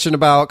should mention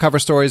about cover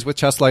stories with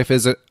Chess Life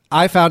is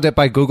I found it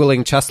by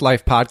Googling Chess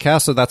Life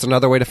podcast, so that's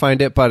another way to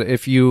find it. But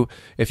if you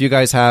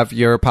guys have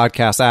your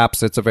podcast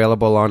apps, it's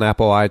available on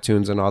Apple,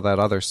 iTunes, and all that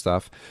other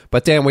stuff.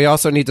 But Dan, we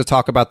also need to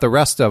talk about the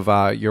rest of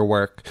your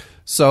work.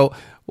 So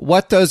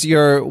what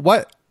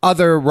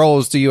other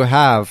roles do you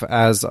have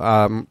as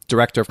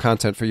director of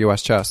content for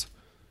US Chess?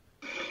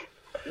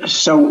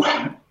 So,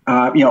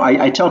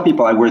 I tell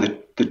people I wear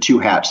the two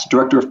hats,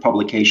 director of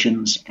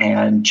publications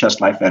and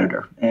Chess Life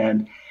editor.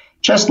 And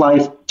Chess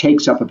Life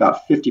takes up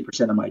about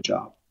 50% of my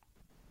job,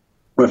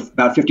 or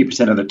about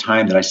 50% of the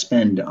time that I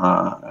spend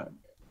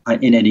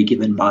in any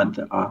given month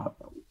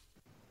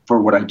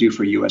for what I do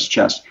for US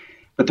Chess.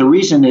 But the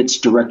reason it's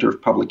director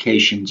of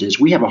publications is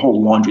we have a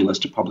whole laundry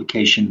list of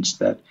publications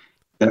that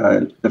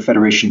the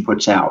Federation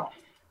puts out.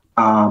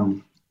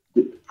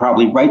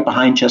 Probably right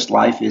behind Chess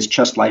Life is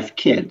Chess Life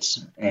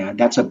Kids, and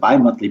that's a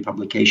bi-monthly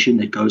publication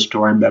that goes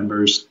to our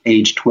members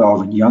age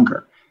 12 and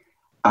younger.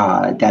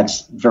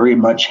 That's very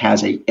much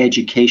has a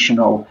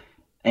educational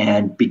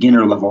and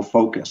beginner level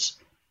focus.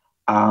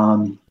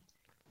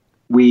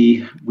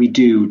 We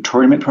do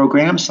tournament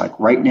programs. Like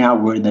right now,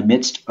 we're in the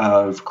midst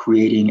of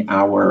creating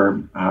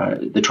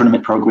the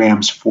tournament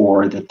programs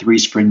for the 3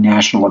 spring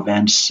national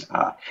events.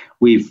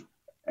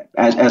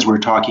 As we're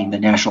talking, the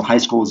National High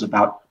School is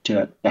about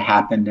to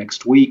happen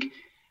next week,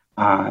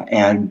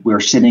 and we're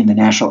sending the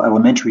National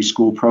Elementary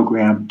School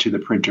program to the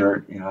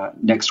printer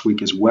next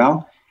week as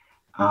well.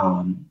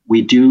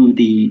 We do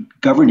the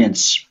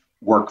governance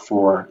work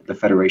for the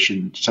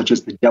Federation, such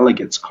as the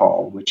Delegates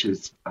Call, which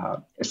is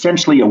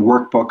essentially a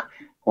workbook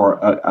or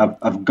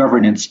of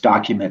governance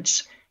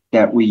documents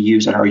that we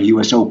use at our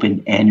U.S.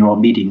 Open annual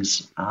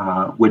meetings,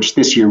 which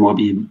this year will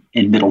be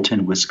in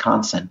Middleton,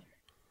 Wisconsin.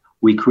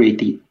 We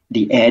create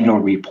the annual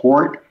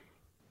report.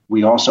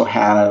 We also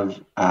have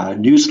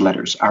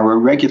newsletters. Our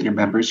regular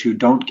members who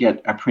don't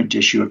get a print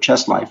issue of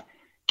Chess Life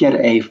get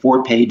a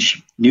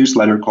 4-page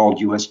newsletter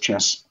called US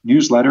Chess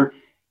Newsletter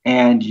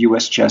and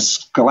US Chess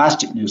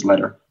Scholastic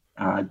Newsletter.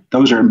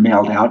 Those are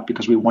mailed out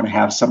because we want to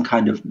have some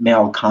kind of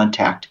mail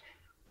contact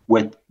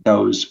with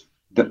those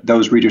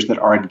readers that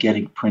aren't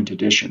getting print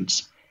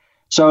editions.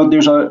 So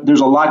there's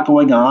a lot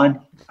going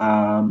on.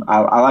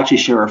 I'll actually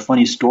share a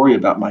funny story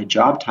about my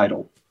job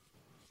title.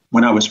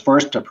 When I was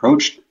first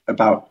approached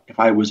about if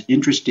I was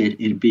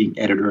interested in being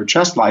editor of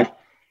Chess Life,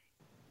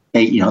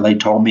 they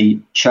told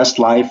me Chess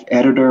Life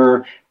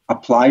editor,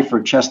 apply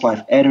for Chess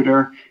Life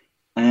editor.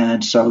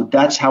 And so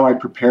that's how I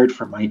prepared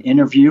for my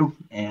interview.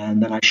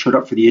 And then I showed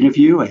up for the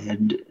interview,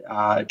 and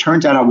it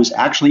turns out I was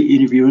actually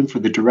interviewing for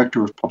the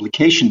director of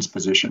publications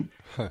position.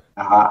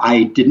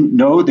 I didn't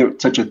know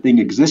that such a thing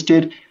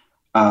existed.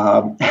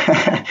 And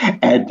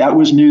that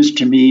was news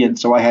to me. And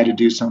so I had to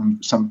do some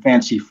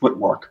fancy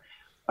footwork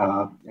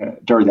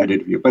during that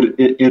interview, but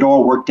it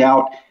all worked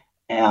out.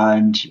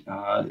 And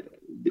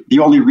the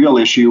only real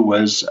issue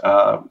was,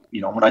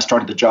 when I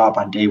started the job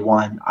on day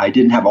one, I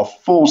didn't have a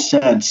full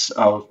sense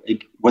of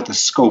what the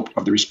scope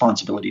of the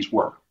responsibilities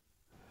were.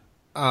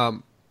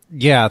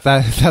 Yeah,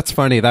 that's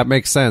funny. That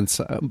makes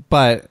sense.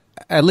 But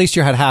at least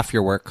you had half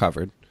your work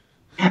covered.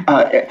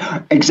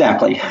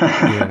 Exactly.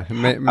 Yeah,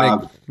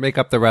 make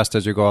up the rest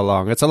as you go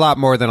along. It's a lot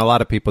more than a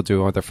lot of people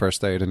do on their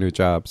first day at a new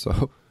job.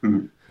 So,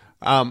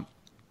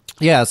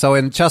 yeah. So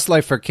in Chess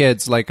Life for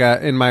Kids, like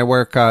in my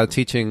work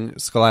teaching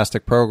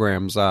scholastic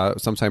programs,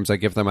 sometimes I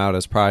give them out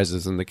as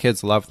prizes, and the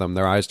kids love them.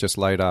 Their eyes just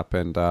light up,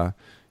 and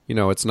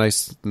it's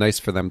nice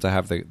for them to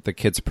have the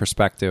kids'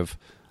 perspective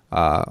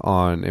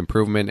on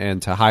improvement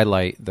and to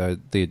highlight the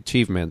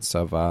achievements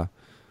of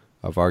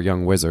our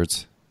young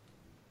wizards.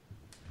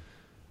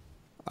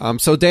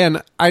 So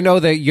Dan, I know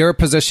that your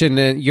position,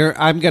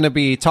 I'm going to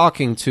be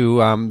talking to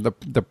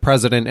the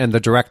president and the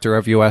director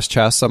of US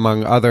Chess,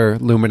 among other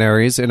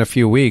luminaries, in a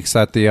few weeks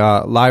at the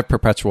live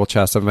Perpetual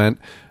Chess event.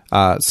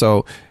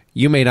 So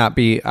you may not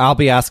be. I'll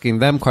be asking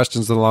them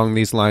questions along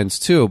these lines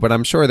too. But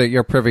I'm sure that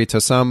you're privy to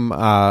some,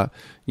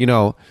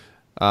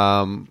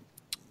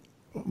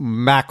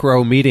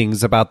 macro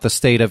meetings about the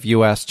state of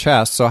US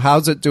chess. So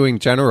how's it doing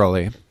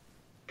generally?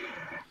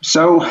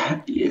 So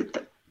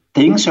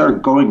things are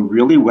going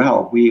really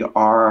well. We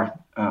are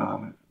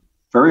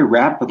very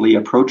rapidly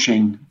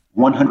approaching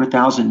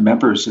 100,000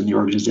 members in the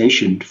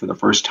organization for the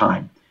first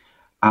time.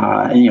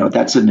 And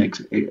that's an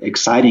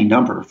exciting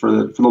number. For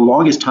the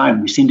longest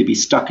time, we seem to be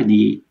stuck in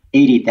the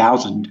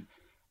 80,000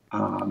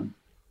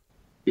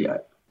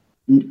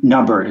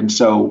 number. And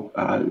so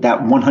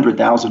that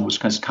 100,000 was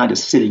kind of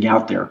sitting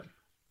out there.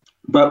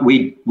 But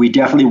we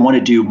definitely want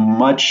to do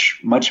much,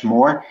 much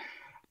more.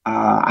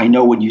 I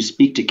know when you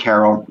speak to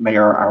Carol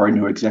Mayer, our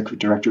new executive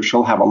director,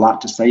 she'll have a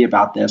lot to say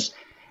about this.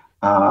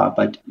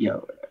 But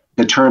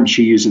the term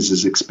she uses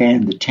is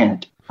expand the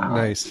tent.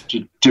 Nice.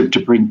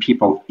 to bring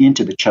people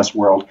into the chess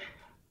world.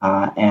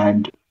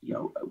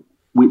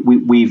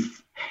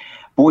 We've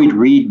Boyd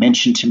Reed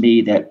mentioned to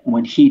me that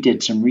when he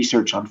did some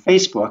research on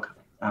Facebook,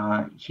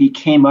 he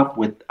came up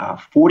with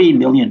 40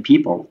 million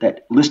people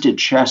that listed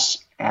chess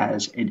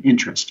as an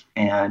interest.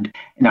 And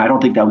I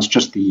don't think that was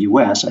just the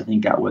U.S. I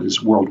think that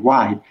was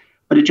worldwide.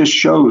 But it just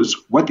shows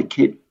what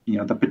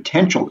the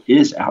potential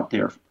is out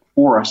there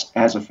for us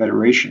as a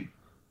federation.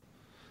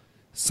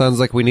 Sounds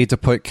like we need to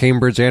put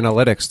Cambridge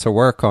Analytics to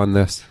work on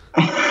this.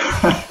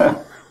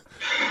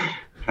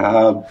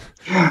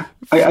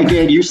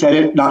 Again, you said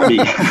it, not me.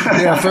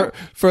 Yeah,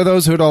 for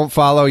those who don't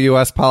follow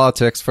U.S.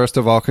 politics, first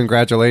of all,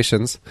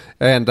 congratulations,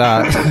 and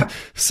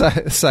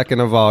second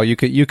of all, you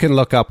can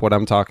look up what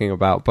I'm talking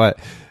about. But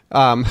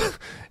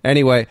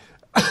anyway,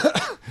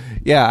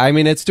 yeah, I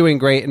mean, it's doing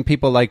great, and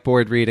people like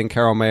Boyd Reed and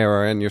Carol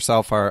Mayer and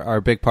yourself are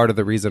a big part of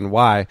the reason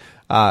why.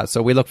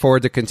 So we look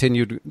forward to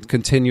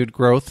continued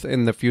growth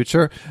in the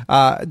future.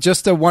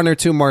 Just one or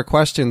two more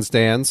questions,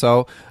 Dan.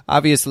 So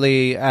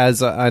obviously,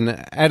 as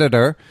an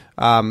editor,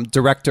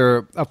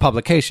 director of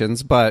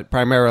publications, but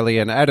primarily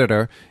an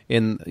editor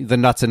in the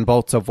nuts and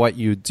bolts of what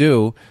you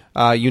do,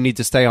 you need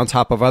to stay on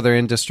top of other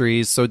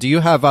industries. So do you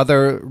have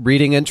other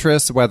reading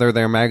interests, whether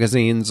they're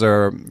magazines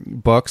or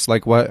books?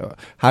 Like what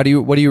do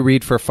you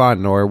read for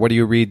fun, or what do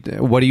you read?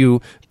 What do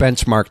you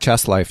benchmark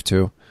Chess Life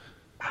to?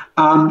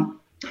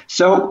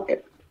 So,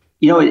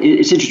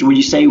 it's interesting when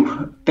you say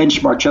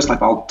benchmark Chess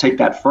Life. I'll take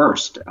that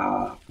first.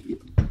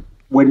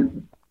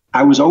 When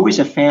I was always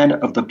a fan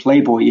of the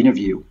Playboy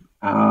interview,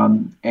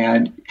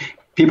 and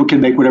people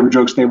can make whatever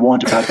jokes they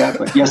want about that,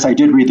 but yes, I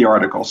did read the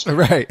articles.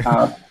 Right.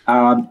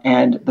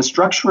 And the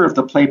structure of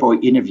the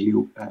Playboy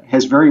interview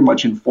has very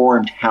much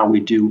informed how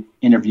we do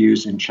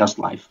interviews in Chess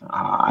Life.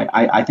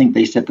 I think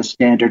they set the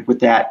standard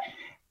with that,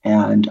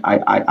 and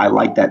I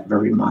like that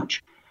very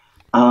much.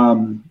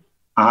 I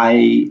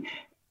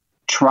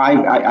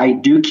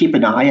do keep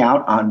an eye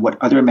out on what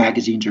other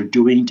magazines are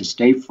doing to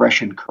stay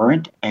fresh and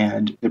current.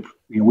 And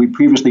we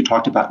previously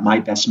talked about My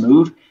Best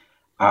Move.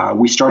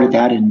 We started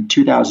that in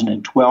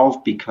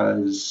 2012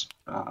 because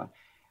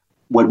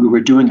when we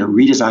were doing a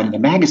redesign of the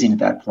magazine at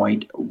that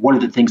point, one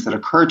of the things that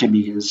occurred to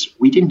me is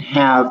we didn't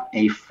have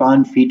a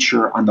fun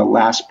feature on the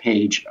last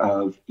page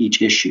of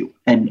each issue.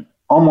 And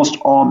almost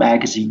all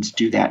magazines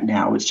do that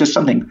now. It's just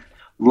something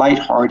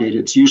lighthearted.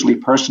 It's usually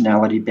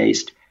personality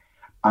based.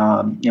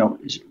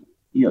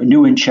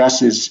 New in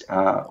Chess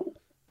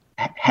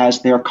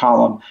has their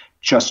column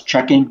Just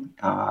Checking,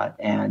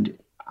 and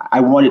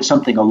I wanted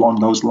something along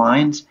those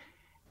lines.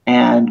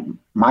 And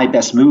My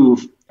Best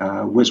Move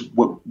was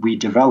what we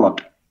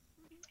developed.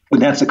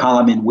 And that's a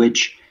column in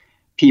which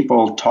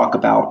people talk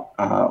about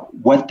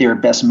what their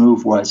best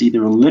move was,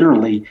 either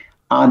literally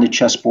on the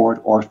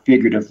chessboard or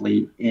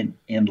figuratively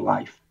in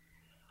life.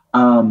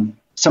 Some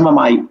of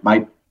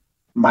my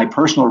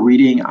personal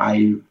reading,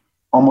 I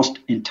almost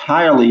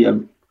entirely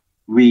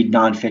read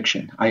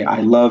nonfiction.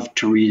 I love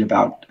to read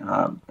about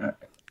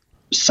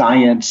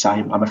science.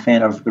 I'm a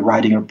fan of the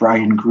writing of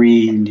Brian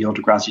Greene, Neil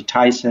deGrasse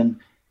Tyson.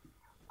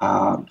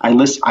 I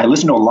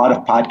listen to a lot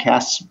of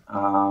podcasts.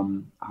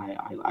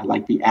 I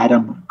like the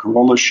Adam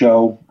Carolla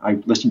show. I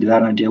listen to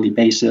that on a daily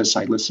basis.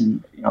 I'm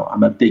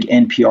a big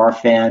NPR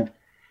fan.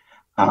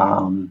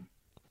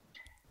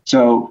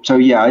 So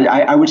yeah,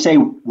 I would say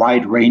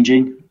wide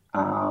ranging.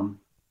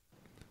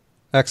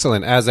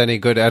 Excellent, as any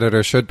good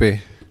editor should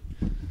be.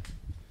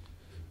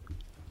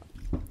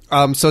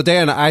 So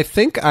Dan, I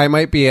think I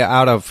might be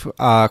out of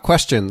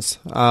questions.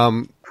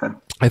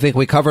 I think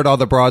we covered all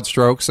the broad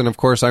strokes, and of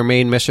course, our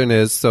main mission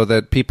is so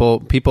that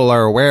people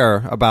are aware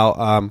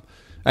about.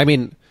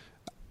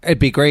 It'd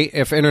be great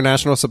if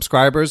international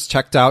subscribers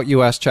checked out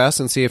US Chess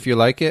and see if you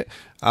like it.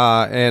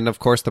 And of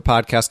course, the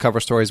podcast Cover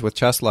Stories with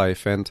Chess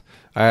Life. And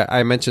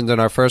I mentioned in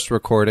our first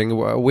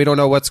recording, we don't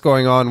know what's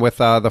going on with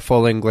the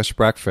Full English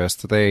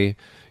Breakfast. They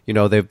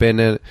they've been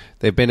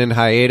in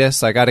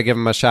hiatus. I got to give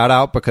them a shout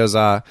out because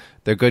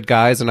they're good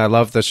guys, and I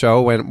love the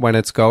show when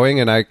it's going.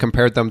 And I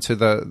compared them to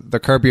the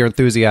Curb Your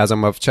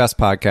Enthusiasm of chess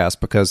podcast,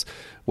 because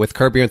with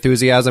Curb Your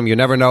Enthusiasm, you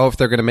never know if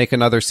they're going to make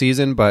another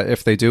season, but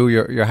if they do,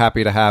 you're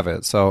happy to have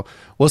it. So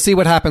we'll see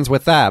what happens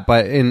with that.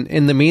 But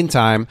in the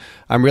meantime,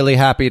 I'm really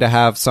happy to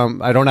have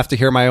I don't have to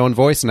hear my own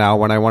voice now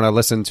when I want to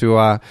listen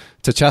to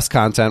chess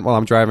content while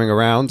I'm driving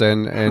around,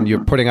 and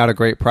you're putting out a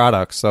great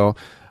product. So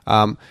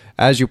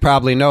as you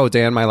probably know,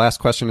 Dan, my last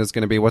question is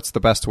going to be, what's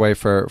the best way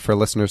for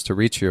listeners to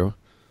reach you?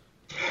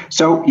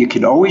 So you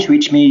can always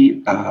reach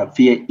me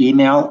via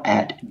email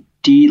at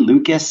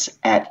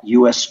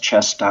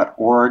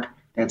dlucas@uschess.org.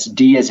 That's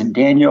D as in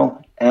Daniel,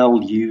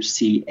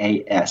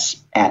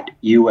 LUCAS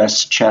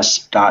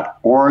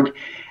 @uschess.org.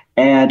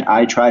 And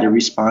I try to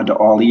respond to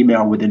all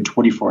email within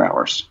 24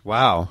 hours.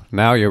 Wow.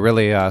 Now you're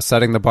really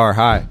setting the bar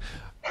high.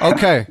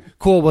 Okay,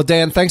 cool. Well,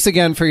 Dan, thanks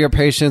again for your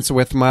patience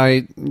with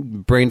my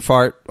brain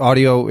fart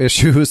audio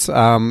issues.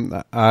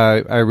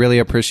 I really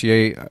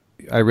appreciate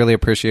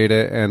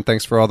it, and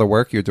thanks for all the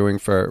work you're doing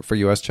for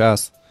US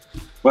Chess.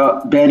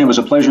 Well, Ben, it was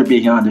a pleasure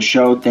being on the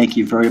show. Thank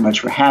you very much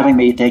for having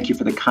me. Thank you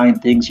for the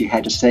kind things you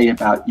had to say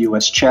about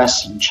US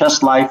Chess and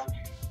chess life.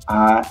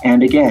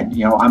 And again,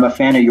 I'm a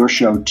fan of your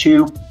show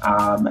too.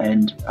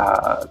 And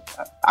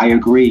I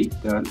agree.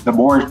 The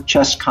more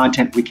chess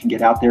content we can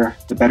get out there,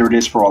 the better it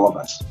is for all of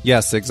us.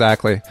 Yes,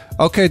 exactly.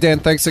 Okay, Dan,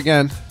 thanks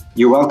again.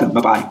 You're welcome.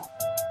 Bye-bye.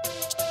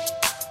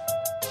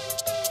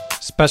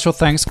 Special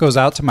thanks goes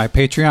out to my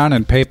Patreon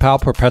and PayPal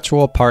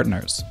Perpetual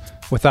partners.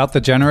 Without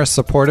the generous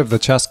support of the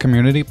chess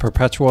community,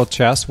 Perpetual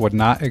Chess would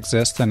not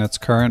exist in its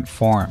current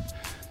form.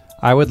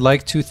 I would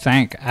like to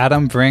thank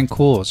Adam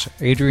Vrankulj,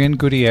 Adrian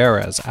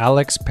Gutierrez,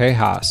 Alex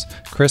Pejas,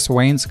 Chris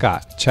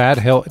Wainscott, Chad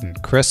Hilton,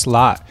 Chris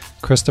Lott,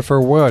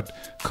 Christopher Wood,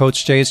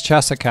 Coach J's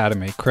Chess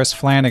Academy, Chris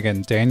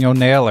Flanagan, Daniel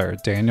Naylor,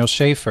 Daniel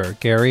Schaefer,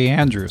 Gary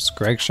Andrews,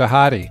 Greg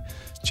Shahadi,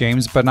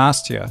 James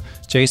Bonastia,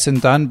 Jason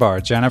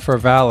Dunbar, Jennifer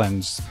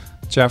Valens,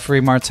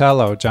 Jeffrey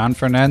Martello, John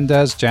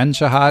Fernandez, Jen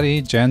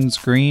Shahadi, Jens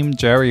Green,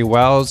 Jerry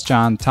Wells,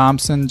 John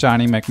Thompson,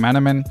 Johnny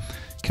McMenamin,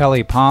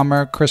 Kelly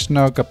Palmer,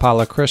 Krishna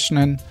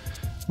Gopalakrishnan,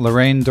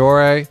 Lorraine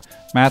Dore,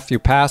 Matthew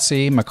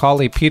Passy,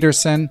 Macaulay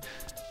Peterson,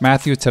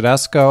 Matthew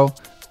Tedesco,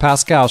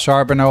 Pascal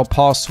Charbonneau,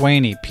 Paul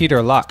Swaney,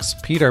 Peter Lux,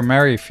 Peter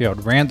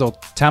Merrifield, Randall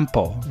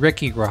Temple,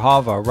 Ricky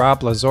Grahava,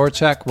 Rob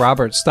Lazorchek,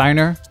 Robert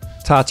Steiner,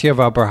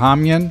 Tatyeva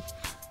Abrahamyan,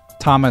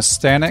 Thomas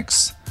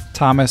Stanix,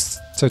 Thomas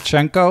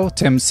Tachenko,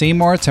 Tim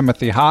Seymour,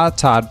 Timothy Ha,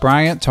 Todd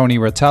Bryant, Tony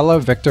Rotella,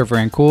 Victor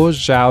Vrankulj,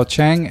 Zhao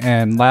Cheng,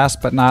 and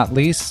last but not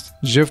least,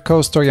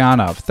 Zhivko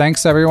Stoyanov.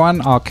 Thanks,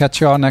 everyone. I'll catch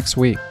you all next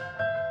week.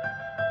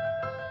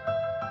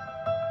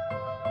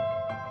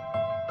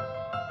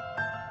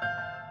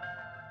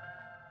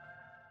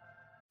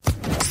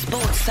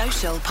 Sports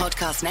Social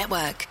Podcast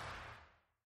Network.